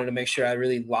 because I wanted to make sure I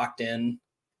really locked in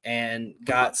and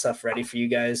got stuff ready for you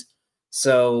guys.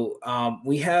 So I'm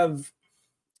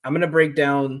going to break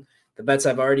down the bets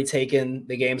I've already taken,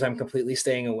 the games I'm completely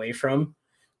staying away from.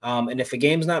 And if a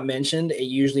game's not mentioned, it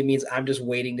usually means I'm just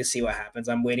waiting to see what happens.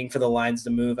 I'm waiting for the lines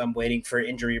to move. I'm waiting for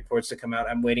injury reports to come out.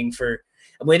 I'm waiting for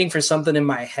something in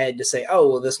my head to say, oh,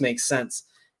 well, this makes sense,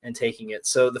 and taking it.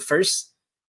 So the first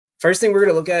thing we're going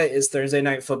to look at is Thursday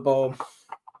Night Football.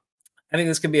 I think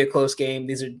this could be a close game.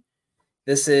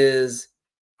 This is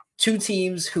two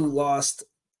teams who lost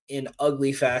in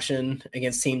ugly fashion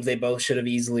against teams they both should have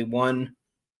easily won.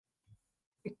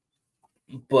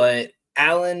 But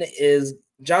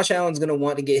Josh Allen's going to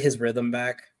want to get his rhythm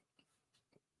back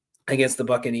against the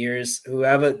Buccaneers, who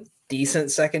have a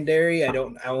decent secondary. I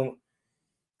don't know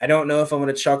if I'm going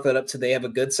to chalk that up to they have a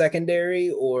good secondary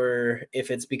or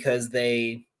if it's because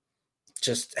they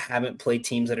just haven't played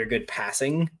teams that are good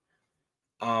passing.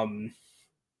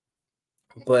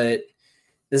 But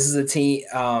this is a team.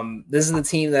 This is the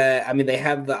team that, they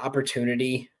have the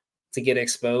opportunity to get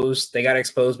exposed. They got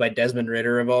exposed by Desmond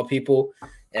Ridder of all people,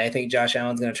 and I think Josh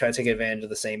Allen's going to try to take advantage of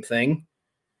the same thing.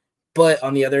 But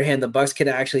on the other hand, the Bucs could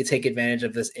actually take advantage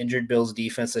of this injured Bills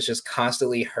defense that's just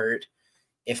constantly hurt.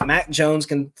 If Mac Jones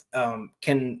can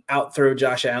outthrow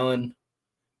Josh Allen,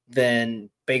 then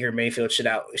Baker Mayfield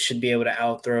should be able to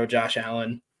outthrow Josh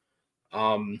Allen.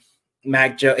 The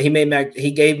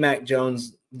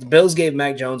Bills gave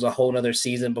Mac Jones a whole nother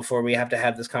season before we have to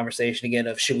have this conversation again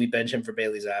of should we bench him for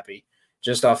Bailey Zappi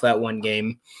just off that one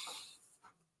game.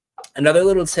 Another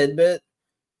little tidbit,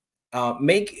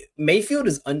 Mayfield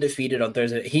is undefeated on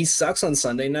Thursday. He sucks on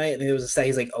Sunday night. I think it was a stat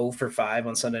he's like 0 for 5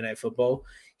 on Sunday Night Football.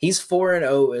 He's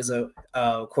 4-0 as a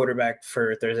quarterback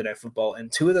for Thursday Night Football,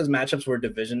 and 2 of those matchups were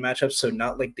division matchups, so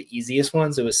not like the easiest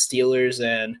ones. It was Steelers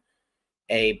and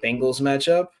a Bengals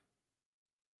matchup.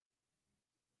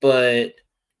 But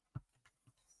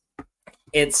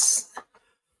it's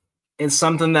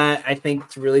something that I think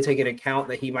to really take into account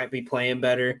that he might be playing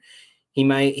better. He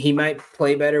might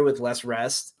play better with less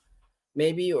rest,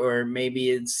 maybe, or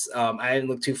maybe it's I didn't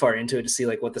look too far into it to see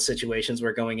like what the situations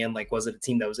were going in. Like, was it a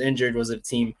team that was injured? Was it a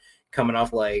team coming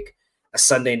off like a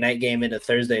Sunday night game into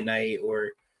Thursday night, or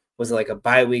was it like a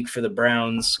bye week for the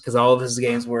Browns? Because all of his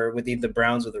games were with either the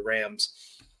Browns or the Rams.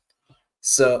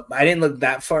 So I didn't look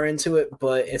that far into it,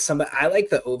 but it's something I like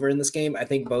the over in this game. I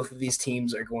think both of these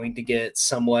teams are going to get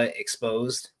somewhat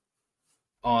exposed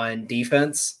on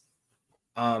defense.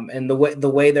 And the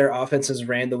way their offenses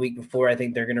ran the week before, I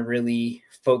think they're going to really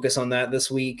focus on that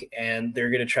this week, and they're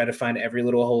going to try to find every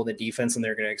little hole in the defense, and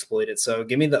they're going to exploit it. So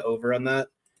give me the over on that.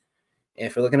 And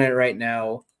if we're looking at it right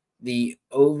now, the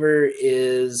over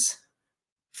is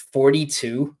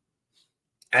 42.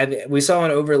 We saw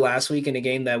an over last week in a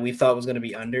game that we thought was going to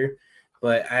be under,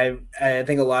 but I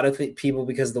think a lot of people,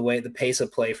 because the pace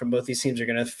of play from both these teams are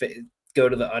going to go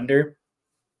to the under.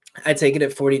 I take it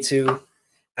at 42.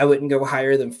 I wouldn't go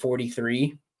higher than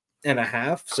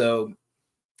 43.5, so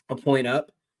a point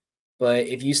up. But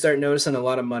if you start noticing a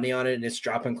lot of money on it and it's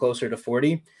dropping closer to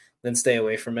 40, then stay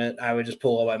away from it. I would just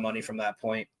pull all my money from that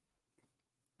point.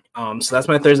 So that's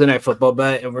my Thursday Night Football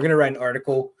bet, and we're going to write an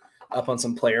article up on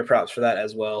some player props for that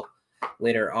as well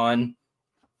later on.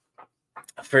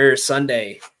 For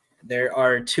Sunday, there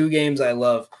are 2 games I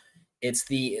love. It's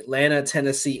the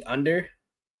Atlanta-Tennessee under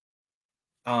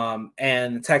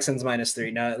and the Texans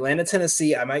 -3. Now,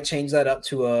 Atlanta-Tennessee, I might change that up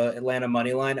to a Atlanta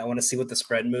money line. I want to see what the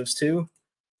spread moves to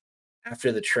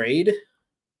after the trade.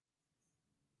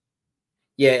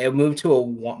 Yeah, it moved to a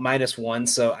 -1,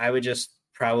 so I would just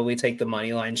probably take the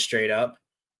money line straight up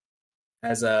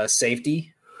as a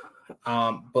safety.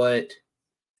 But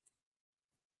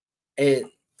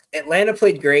Atlanta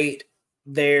played great.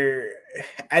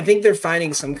 I think they're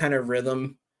finding some kind of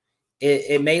rhythm.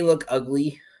 It may look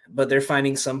ugly, but they're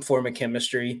finding some form of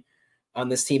chemistry on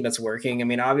this team that's working. I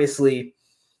mean, obviously,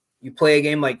 you play a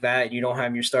game like that, you don't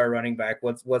have your star running back.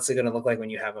 What's it going to look like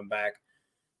when you have him back?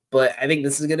 But I think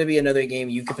this is going to be another game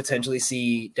you could potentially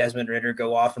see Desmond Ridder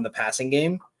go off in the passing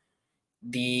game.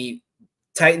 The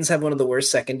Titans have one of the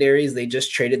worst secondaries. They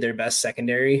just traded their best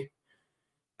secondary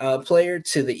player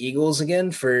to the Eagles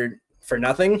again for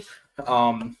nothing.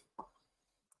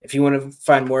 If you want to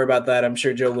find more about that, I'm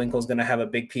sure Joe Winkle's going to have a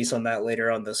big piece on that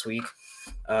later on this week.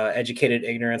 Educated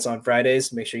Ignorance on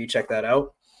Fridays. Make sure you check that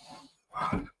out.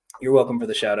 You're welcome for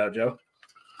the shout out, Joe.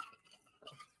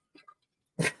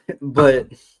 But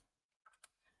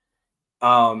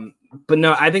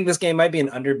no, I think this game might be an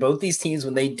under. Both these teams,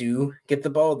 when they do get the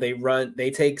ball, they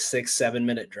take 6-7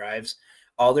 minute drives.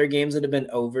 All their games that have been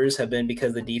overs have been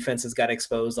because the defense has got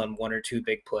exposed on one or two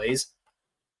big plays.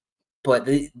 But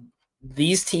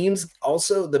these teams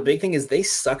also, the big thing is they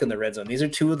suck in the red zone. These are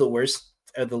two of the worst,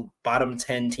 the bottom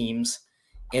 10 teams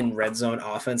in red zone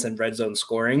offense and red zone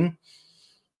scoring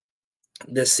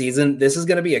this season. This is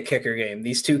going to be a kicker game.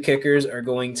 These two kickers are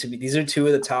these are two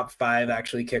of the top 5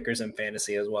 actually kickers in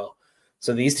fantasy as well.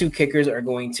 So these two kickers are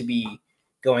going to be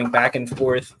going back and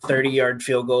forth, 30-yard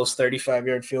field goals,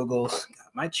 35-yard field goals. God,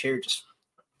 my chair just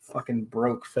fucking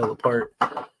fell apart.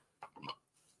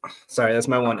 Sorry, that's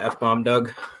my one F-bomb,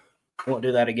 Doug. I won't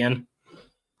do that again.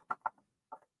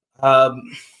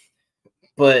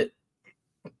 But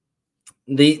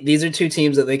these are two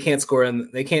teams that they can't score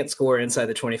inside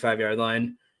the 25-yard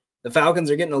line. The Falcons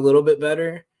are getting a little bit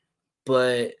better,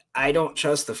 but I don't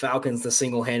trust the Falcons to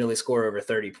single-handedly score over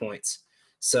 30 points.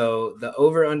 So the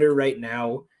over-under right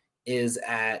now is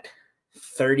at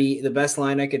 30. The best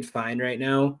line I could find right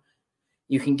now,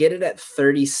 you can get it at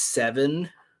 37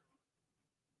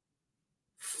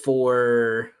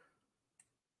 for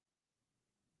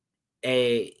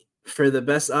the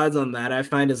best odds on that I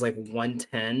find is like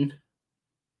 110,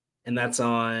 and that's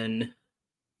on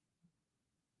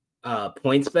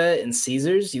PointsBet and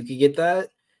Caesars. You could get that.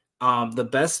 The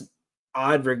best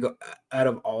odd out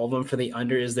of all of them for the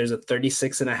under is there's a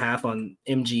 36.5 on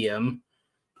MGM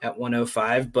at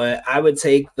 105, but I would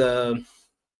take the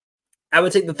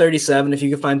 37 if you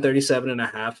can find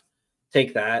 37.5.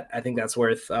 Take that. I think that's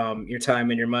worth your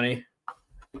time and your money.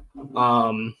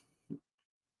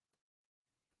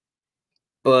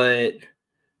 But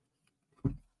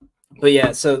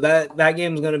yeah, so that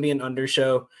game is going to be an under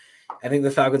show. I think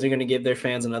the Falcons are going to give their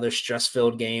fans another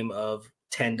stress-filled game of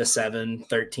 10-7,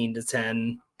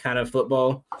 13-10 kind of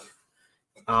football.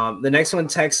 The next one,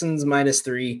 Texans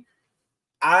 -3.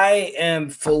 I am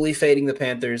fully fading the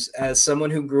Panthers. As someone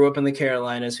who grew up in the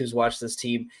Carolinas, who's watched this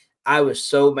team, I was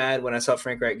so mad when I saw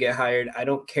Frank Reich get hired. I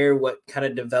don't care what kind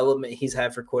of development he's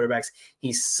had for quarterbacks.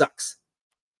 He sucks.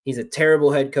 He's a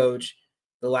terrible head coach.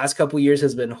 The last couple years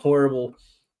has been horrible.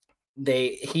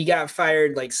 He got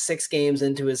fired like 6 games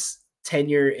into his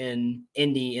tenure in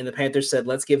Indy, and the Panthers said,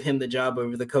 let's give him the job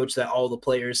over the coach that all the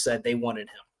players said they wanted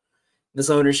him.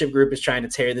 This ownership group is trying to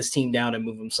tear this team down and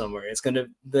move them somewhere. The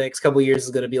next couple of years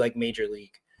is going to be like major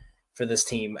league for this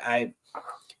team.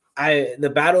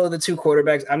 The battle of the two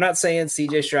quarterbacks, I'm not saying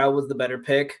CJ Stroud was the better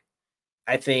pick.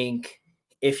 I think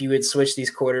if you would switch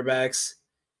these quarterbacks,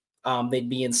 they'd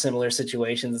be in similar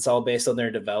situations. It's all based on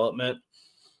their development.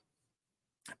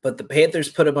 But the Panthers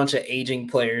put a bunch of aging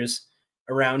players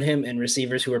around him and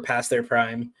receivers who were past their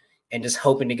prime and just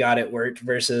hoping to God it worked,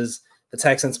 versus the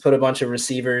Texans put a bunch of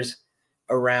receivers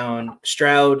around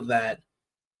Stroud that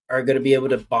are going to be able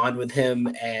to bond with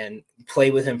him and play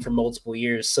with him for multiple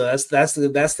years. So that's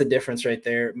the difference right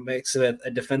there. Makes it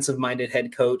a defensive-minded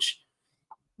head coach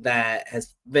that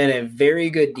has been a very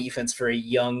good defense for a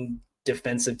young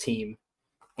defensive team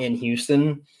in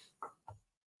Houston.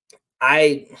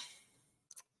 I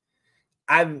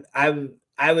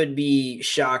would be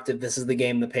shocked if this is the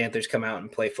game the Panthers come out and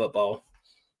play football.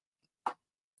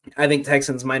 I think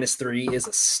Texans -3 is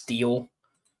a steal.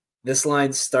 This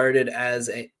line started as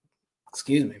it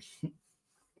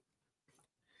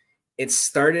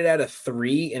started at a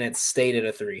 3 and it stayed at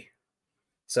a 3.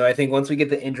 So I think once we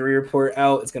get the injury report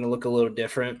out, it's going to look a little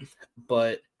different,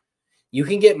 but you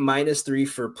can get -3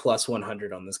 for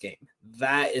 +100 on this game.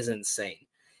 That is insane.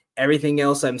 Everything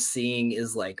else I'm seeing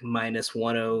is like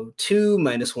 -102,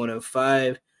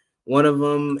 -105. One of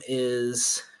them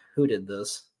is, who did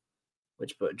this?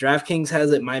 Which book? DraftKings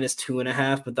has it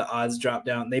 -2.5, but the odds drop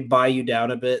down. They buy you down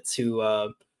a bit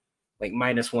to like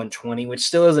minus 120, which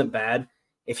still isn't bad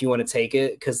if you want to take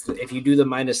it, because if you do the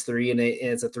 -3 and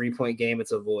it's a 3-point game,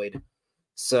 it's a void.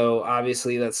 So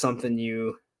obviously that's something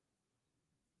you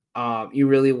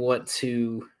really want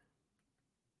to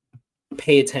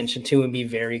pay attention to and be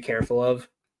very careful of.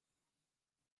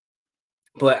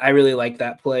 But I really like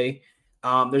that play.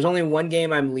 There's only one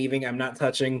game I'm leaving. I'm not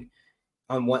touching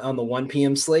on the 1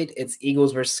 p.m. slate. It's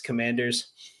Eagles versus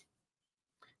Commanders.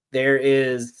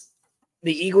 The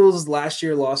Eagles last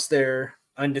year lost their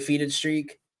undefeated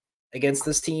streak against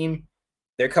this team.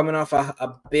 They're coming off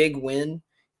a big win,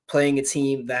 playing a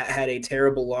team that had a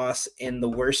terrible loss in the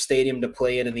worst stadium to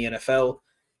play in the NFL.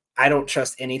 I don't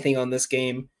trust anything on this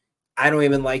game. I don't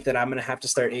even like that I'm going to have to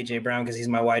start A.J. Brown because he's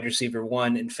my wide receiver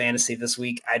 1 in fantasy this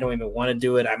week. I don't even want to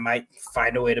do it. I might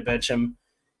find a way to bench him.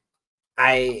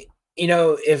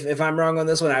 If I'm wrong on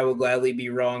this one, I will gladly be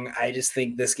wrong. I just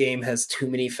think this game has too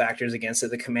many factors against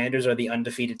it. The Commanders are the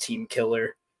undefeated team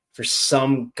killer for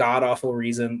some god-awful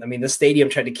reason. I mean, the stadium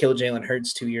tried to kill Jalen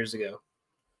Hurts 2 years ago.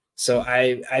 So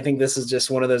I think this is just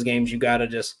one of those games you got to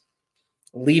just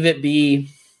leave it be.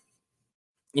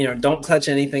 Don't touch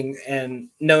anything. And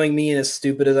knowing me, and as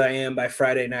stupid as I am, by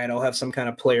Friday night, I'll have some kind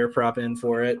of player prop in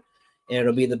for it. And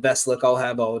it'll be the best look I'll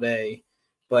have all day.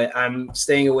 But I'm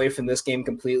staying away from this game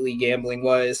completely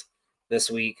gambling-wise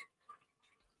this week.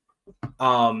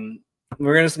 We're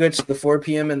going to switch to the 4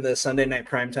 p.m. and the Sunday night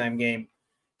primetime game.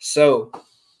 So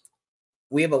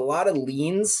we have a lot of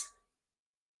leans.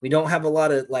 We don't have a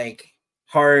lot of,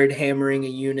 hard hammering a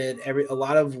unit. A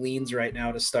lot of leans right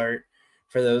now to start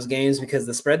for those games because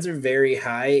the spreads are very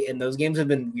high, and those games have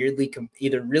been weirdly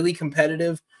either really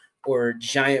competitive or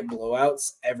giant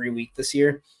blowouts every week this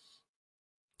year.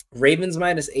 Ravens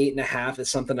 -8.5 is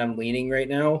something I'm leaning right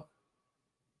now.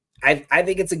 I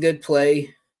think it's a good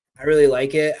play. I really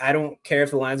like it. I don't care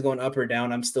if the line's going up or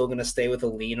down. I'm still going to stay with a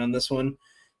lean on this one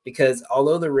because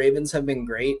although the Ravens have been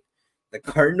great, the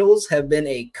Cardinals have been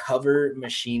a cover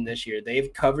machine this year.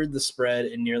 They've covered the spread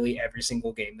in nearly every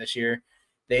single game this year.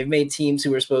 They've made teams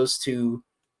who are supposed to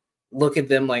look at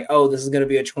them like, oh, this is going to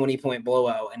be a 20-point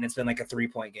blowout, and it's been like a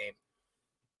 3-point game.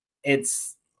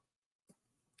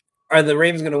 Are the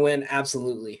Ravens going to win?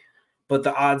 Absolutely. But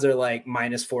the odds are like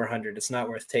 -400. It's not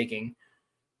worth taking.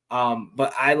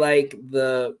 But I like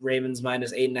the Ravens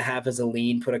 -8.5 as a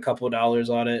lean, put a couple of dollars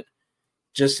on it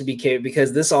just to be careful,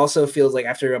 because this also feels like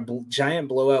after a giant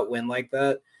blowout win like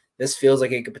that, this feels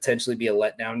like it could potentially be a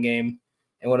letdown game.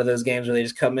 And one of those games where they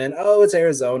just come in, oh, it's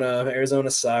Arizona. Arizona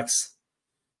sucks.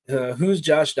 Who's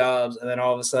Josh Dobbs? And then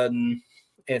all of a sudden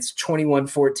it's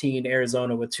 21-14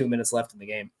 Arizona with 2 minutes left in the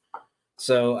game.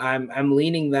 So I'm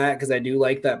leaning that because I do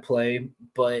like that play,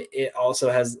 but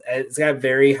it's got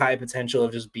very high potential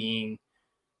of just being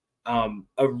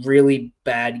a really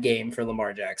bad game for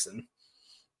Lamar Jackson.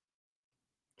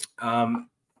 I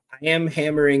am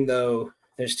hammering, though.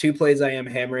 There's 2 plays I am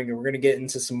hammering, and we're going to get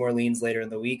into some more leans later in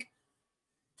the week.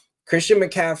 Christian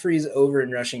McCaffrey's over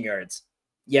in rushing yards.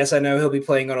 Yes, I know he'll be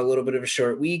playing on a little bit of a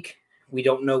short week. We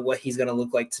don't know what he's going to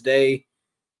look like today.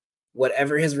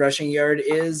 Whatever his rushing yard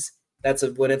is, that's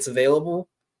when it's available.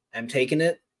 I'm taking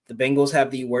it. The Bengals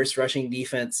have the worst rushing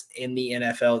defense in the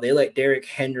NFL. They let Derrick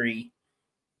Henry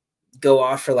go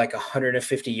off for like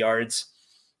 150 yards.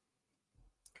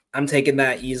 I'm taking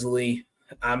that easily.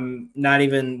 I'm not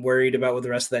even worried about what the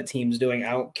rest of that team's doing.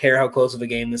 I don't care how close of a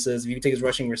game this is. If you take his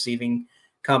rushing receiving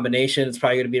combination, it's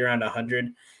probably going to be around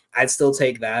 100. I'd still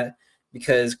take that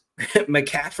because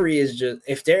McCaffrey is just –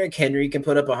 if Derrick Henry can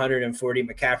put up 140,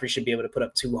 McCaffrey should be able to put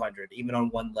up 200, even on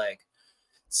one leg.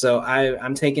 So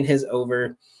I'm taking his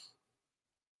over.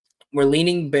 We're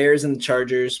leaning Bears and the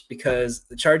Chargers because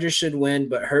the Chargers should win,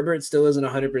 but Herbert still isn't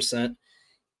 100%.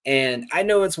 And I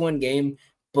know it's one game,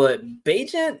 but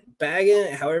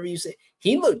Baggett, however you say,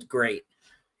 he looked great.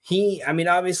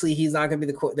 Obviously he's not going to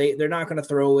be they're not going to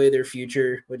throw away their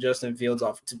future with Justin Fields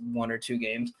off to 1 or 2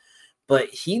 games, but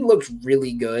he looked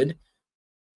really good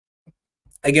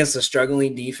against a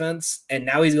struggling defense. And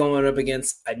now he's going up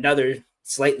against another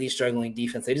slightly struggling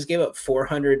defense. They just gave up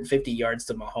 450 yards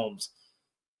to Mahomes.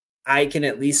 I can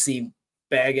at least see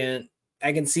Baggett.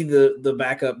 I can see the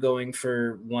backup going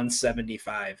for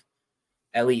 175,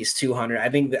 at least 200. I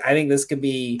think this could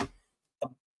be,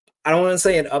 I don't want to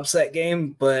say an upset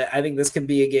game, but I think this could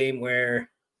be a game where,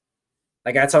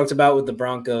 like I talked about with the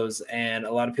Broncos, and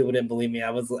a lot of people didn't believe me.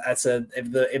 I said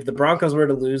if the Broncos were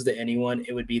to lose to anyone,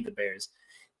 it would be the Bears.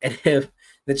 And if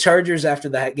the Chargers after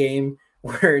that game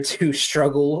were to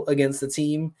struggle against the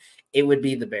team, it would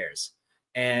be the Bears.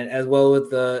 And as well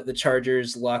with the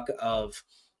Chargers' luck of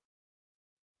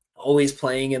always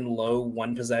playing in low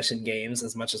one-possession games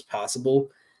as much as possible,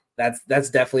 that's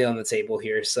definitely on the table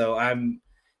here. So I'm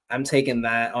taking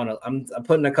that on. I'm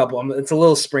putting a couple. It's a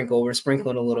little sprinkle. We're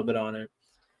sprinkling a little bit on it.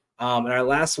 And our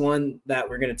last one that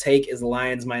we're going to take is the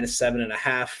Lions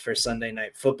 -7.5 for Sunday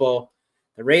Night Football.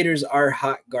 The Raiders are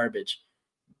hot garbage.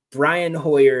 Brian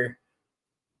Hoyer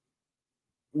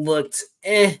looked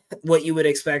what you would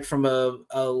expect from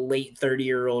a late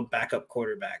 30-year-old backup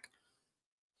quarterback.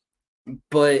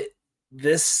 But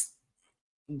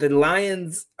the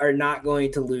Lions are not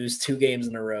going to lose 2 games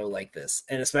in a row like this.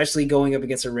 And especially going up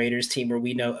against a Raiders team where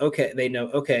they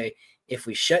know, if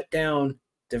we shut down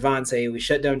Devontae, we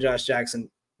shut down Josh Jackson,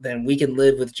 then we can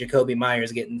live with Jacoby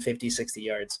Myers getting 50, 60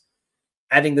 yards.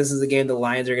 I think this is a game the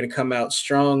Lions are going to come out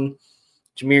strong.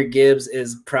 Jahmyr Gibbs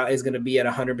is going to be at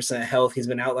 100% health. He's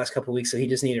been out last couple of weeks, so he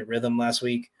just needed rhythm last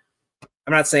week.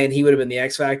 I'm not saying he would have been the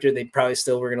X factor. They probably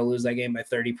still were going to lose that game by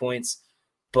 30 points.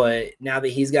 But now that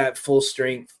he's got full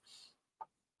strength,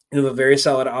 you have a very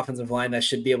solid offensive line that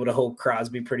should be able to hold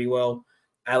Crosby pretty well.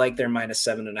 I like their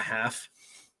 -7.5.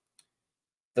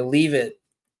 To leave it,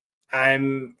 I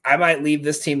might leave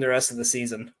this team the rest of the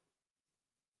season.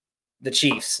 The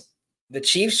Chiefs. The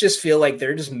Chiefs just feel like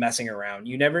they're just messing around.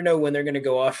 You never know when they're going to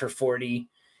go off for 40.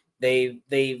 They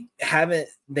had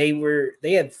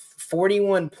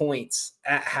 41 points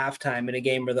at halftime in a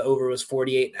game where the over was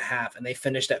 48.5, and they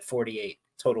finished at 48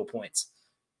 total points.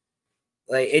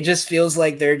 Like, it just feels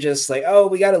like they're just like, oh,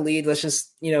 we got a lead. Let's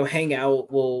just, hang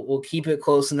out. We'll keep it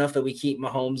close enough that we keep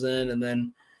Mahomes in, and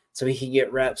then so he can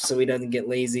get reps so he doesn't get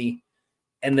lazy.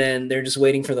 And then they're just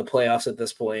waiting for the playoffs at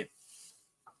this point.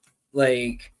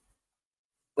 Like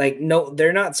no,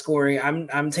 they're not scoring. I don't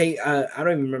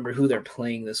even remember who they're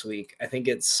playing this week. I think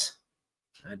it's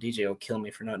DJ will kill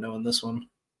me for not knowing this one.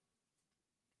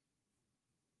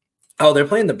 Oh, they're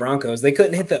playing the Broncos. They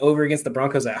couldn't hit the over against the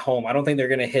Broncos at home. I don't think they're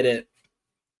going to hit it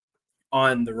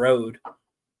on the road.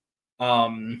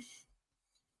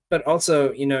 But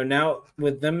also, now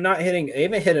with them not hitting, they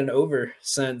haven't hit an over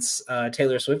since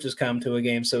Taylor Swift has come to a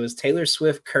game. So is Taylor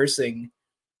Swift cursing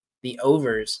the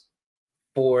overs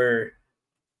for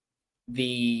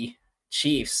the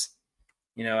Chiefs?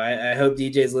 I hope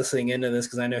DJ's listening into this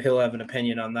because I know he'll have an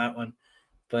opinion on that one.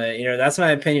 But that's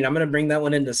my opinion. I'm going to bring that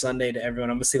one into Sunday to everyone.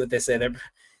 I'm going to see what they say. They're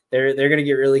going to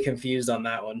get really confused on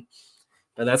that one.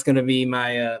 But that's going to be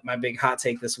my my big hot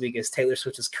take this week is Taylor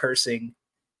Swift is cursing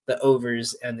the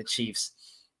overs and the Chiefs.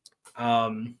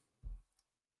 Last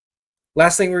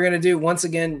thing we're going to do, once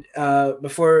again,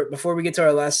 before we get to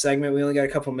our last segment, we only got a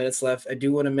couple minutes left. I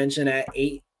do want to mention at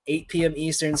 8 p.m.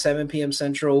 Eastern, 7 p.m.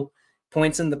 Central,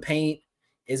 Points in the Paint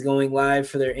is going live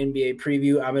for their NBA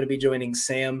preview. I'm going to be joining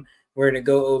Sam. We're going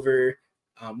to go over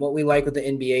what we like with the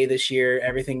NBA this year,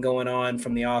 everything going on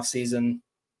from the offseason.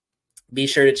 Be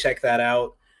sure to check that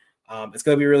out. It's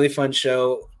going to be a really fun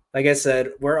show. Like I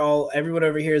said, everyone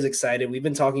over here is excited. We've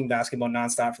been talking basketball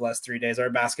nonstop for the last 3 days. Our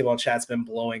basketball chat's been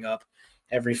blowing up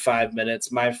every 5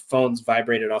 minutes. My phone's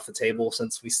vibrated off the table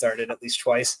since we started at least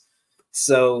twice.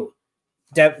 So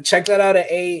check that out at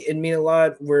 8. It'd mean a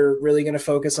lot. We're really going to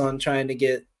focus on trying to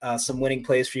get some winning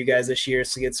plays for you guys this year,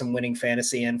 to get some winning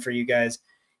fantasy in for you guys,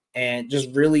 and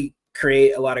just really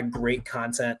create a lot of great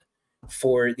content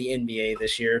for the NBA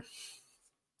this year.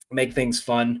 Make things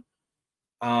fun.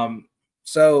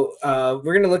 So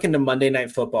we're going to look into Monday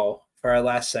Night Football for our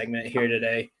last segment here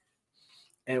today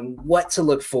and what to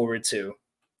look forward to.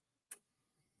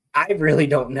 I really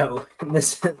don't know.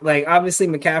 Obviously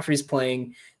McCaffrey's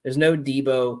playing. There's no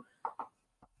Debo.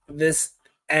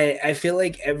 I feel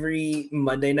like every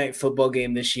Monday Night Football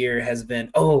game this year has been,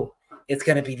 it's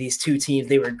going to be these two teams.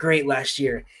 They were great last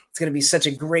year. It's going to be such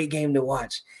a great game to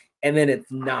watch. And then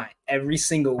it's not every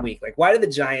single week. Like, why do the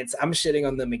Giants, I'm shitting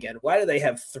on them again. Why do they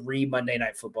have 3 Monday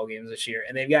Night Football games this year?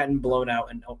 And they've gotten blown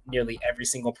out in nearly every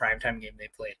single primetime game they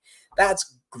played.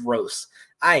 That's gross.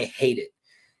 I hate it.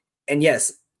 And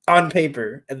yes, on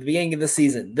paper, at the beginning of the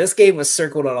season, this game was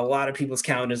circled on a lot of people's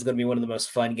calendars. It's going to be one of the most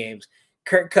fun games.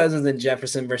 Kirk Cousins and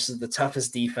Jefferson versus the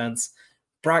toughest defense.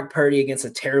 Brock Purdy against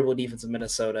a terrible defense of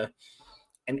Minnesota.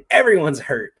 And everyone's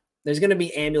hurt. There's going to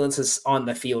be ambulances on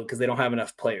the field because they don't have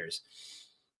enough players.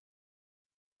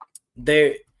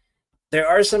 There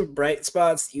are some bright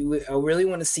spots. I really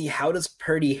want to see, how does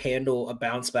Purdy handle a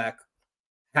bounce back?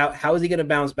 How is he going to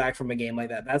bounce back from a game like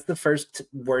that? That's the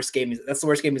worst game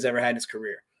he's ever had in his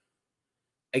career.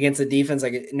 Against a defense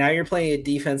now you're playing a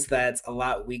defense that's a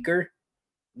lot weaker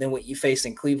than what you faced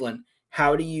in Cleveland.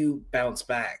 How do you bounce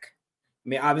back? I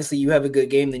mean, obviously you have a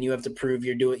good game, then you have to prove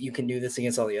you can do this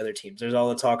against all the other teams. There's all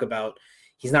the talk about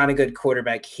he's not a good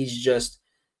quarterback. He's just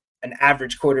an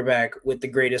average quarterback with the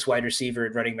greatest wide receiver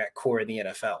and running back core in the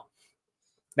NFL.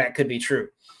 That could be true.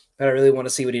 but I really want to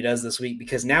see what he does this week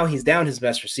because now he's down his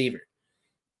best receiver.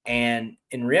 And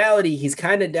in reality, he's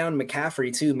kind of down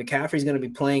McCaffrey too. McCaffrey's going to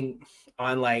be playing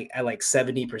at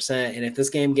 70%. And if this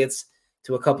game gets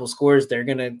to a couple scores, they're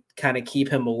going to kind of keep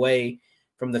him away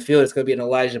from the field. It's going to be an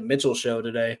Elijah Mitchell show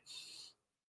today.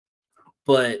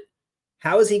 But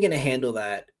how is he going to handle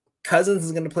that? Cousins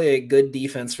is going to play a good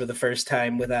defense for the first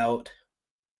time without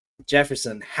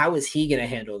Jefferson. How is he going to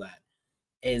handle that?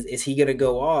 Is he going to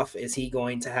go off? Is he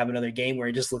going to have another game where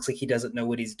it just looks like he doesn't know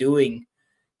what he's doing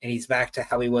and he's back to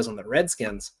how he was on the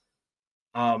Redskins?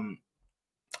 I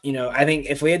think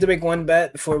if we had to make one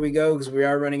bet before we go, because we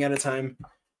are running out of time,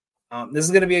 this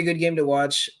is going to be a good game to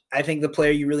watch. I think the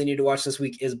player you really need to watch this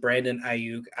week is Brandon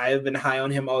Aiyuk. I have been high on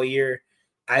him all year.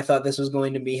 I thought this was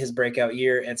going to be his breakout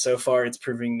year, and so far it's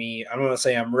proving me, I don't want to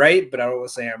say I'm right, but I don't want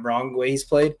to say I'm wrong the way he's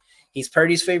played. He's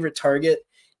Purdy's favorite target,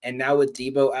 and now with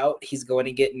Debo out, he's going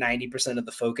to get 90% of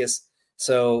the focus.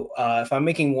 So if I'm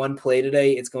making one play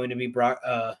today, it's going to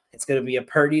be a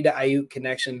Purdy to Aiyuk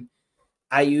connection.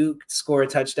 Aiyuk score a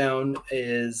touchdown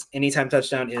anytime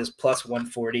touchdown is plus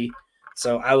 140.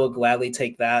 So I will gladly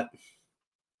take that.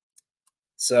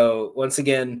 So once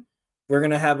again, we're going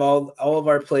to have all of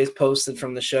our plays posted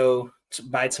from the show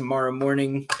by tomorrow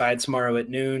morning, by tomorrow at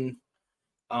noon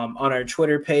on our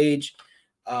Twitter page.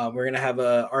 We're going to have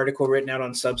an article written out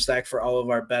on Substack for all of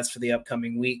our bets for the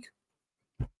upcoming week.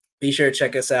 Be sure to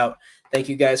check us out. Thank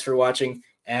you guys for watching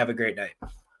and have a great night.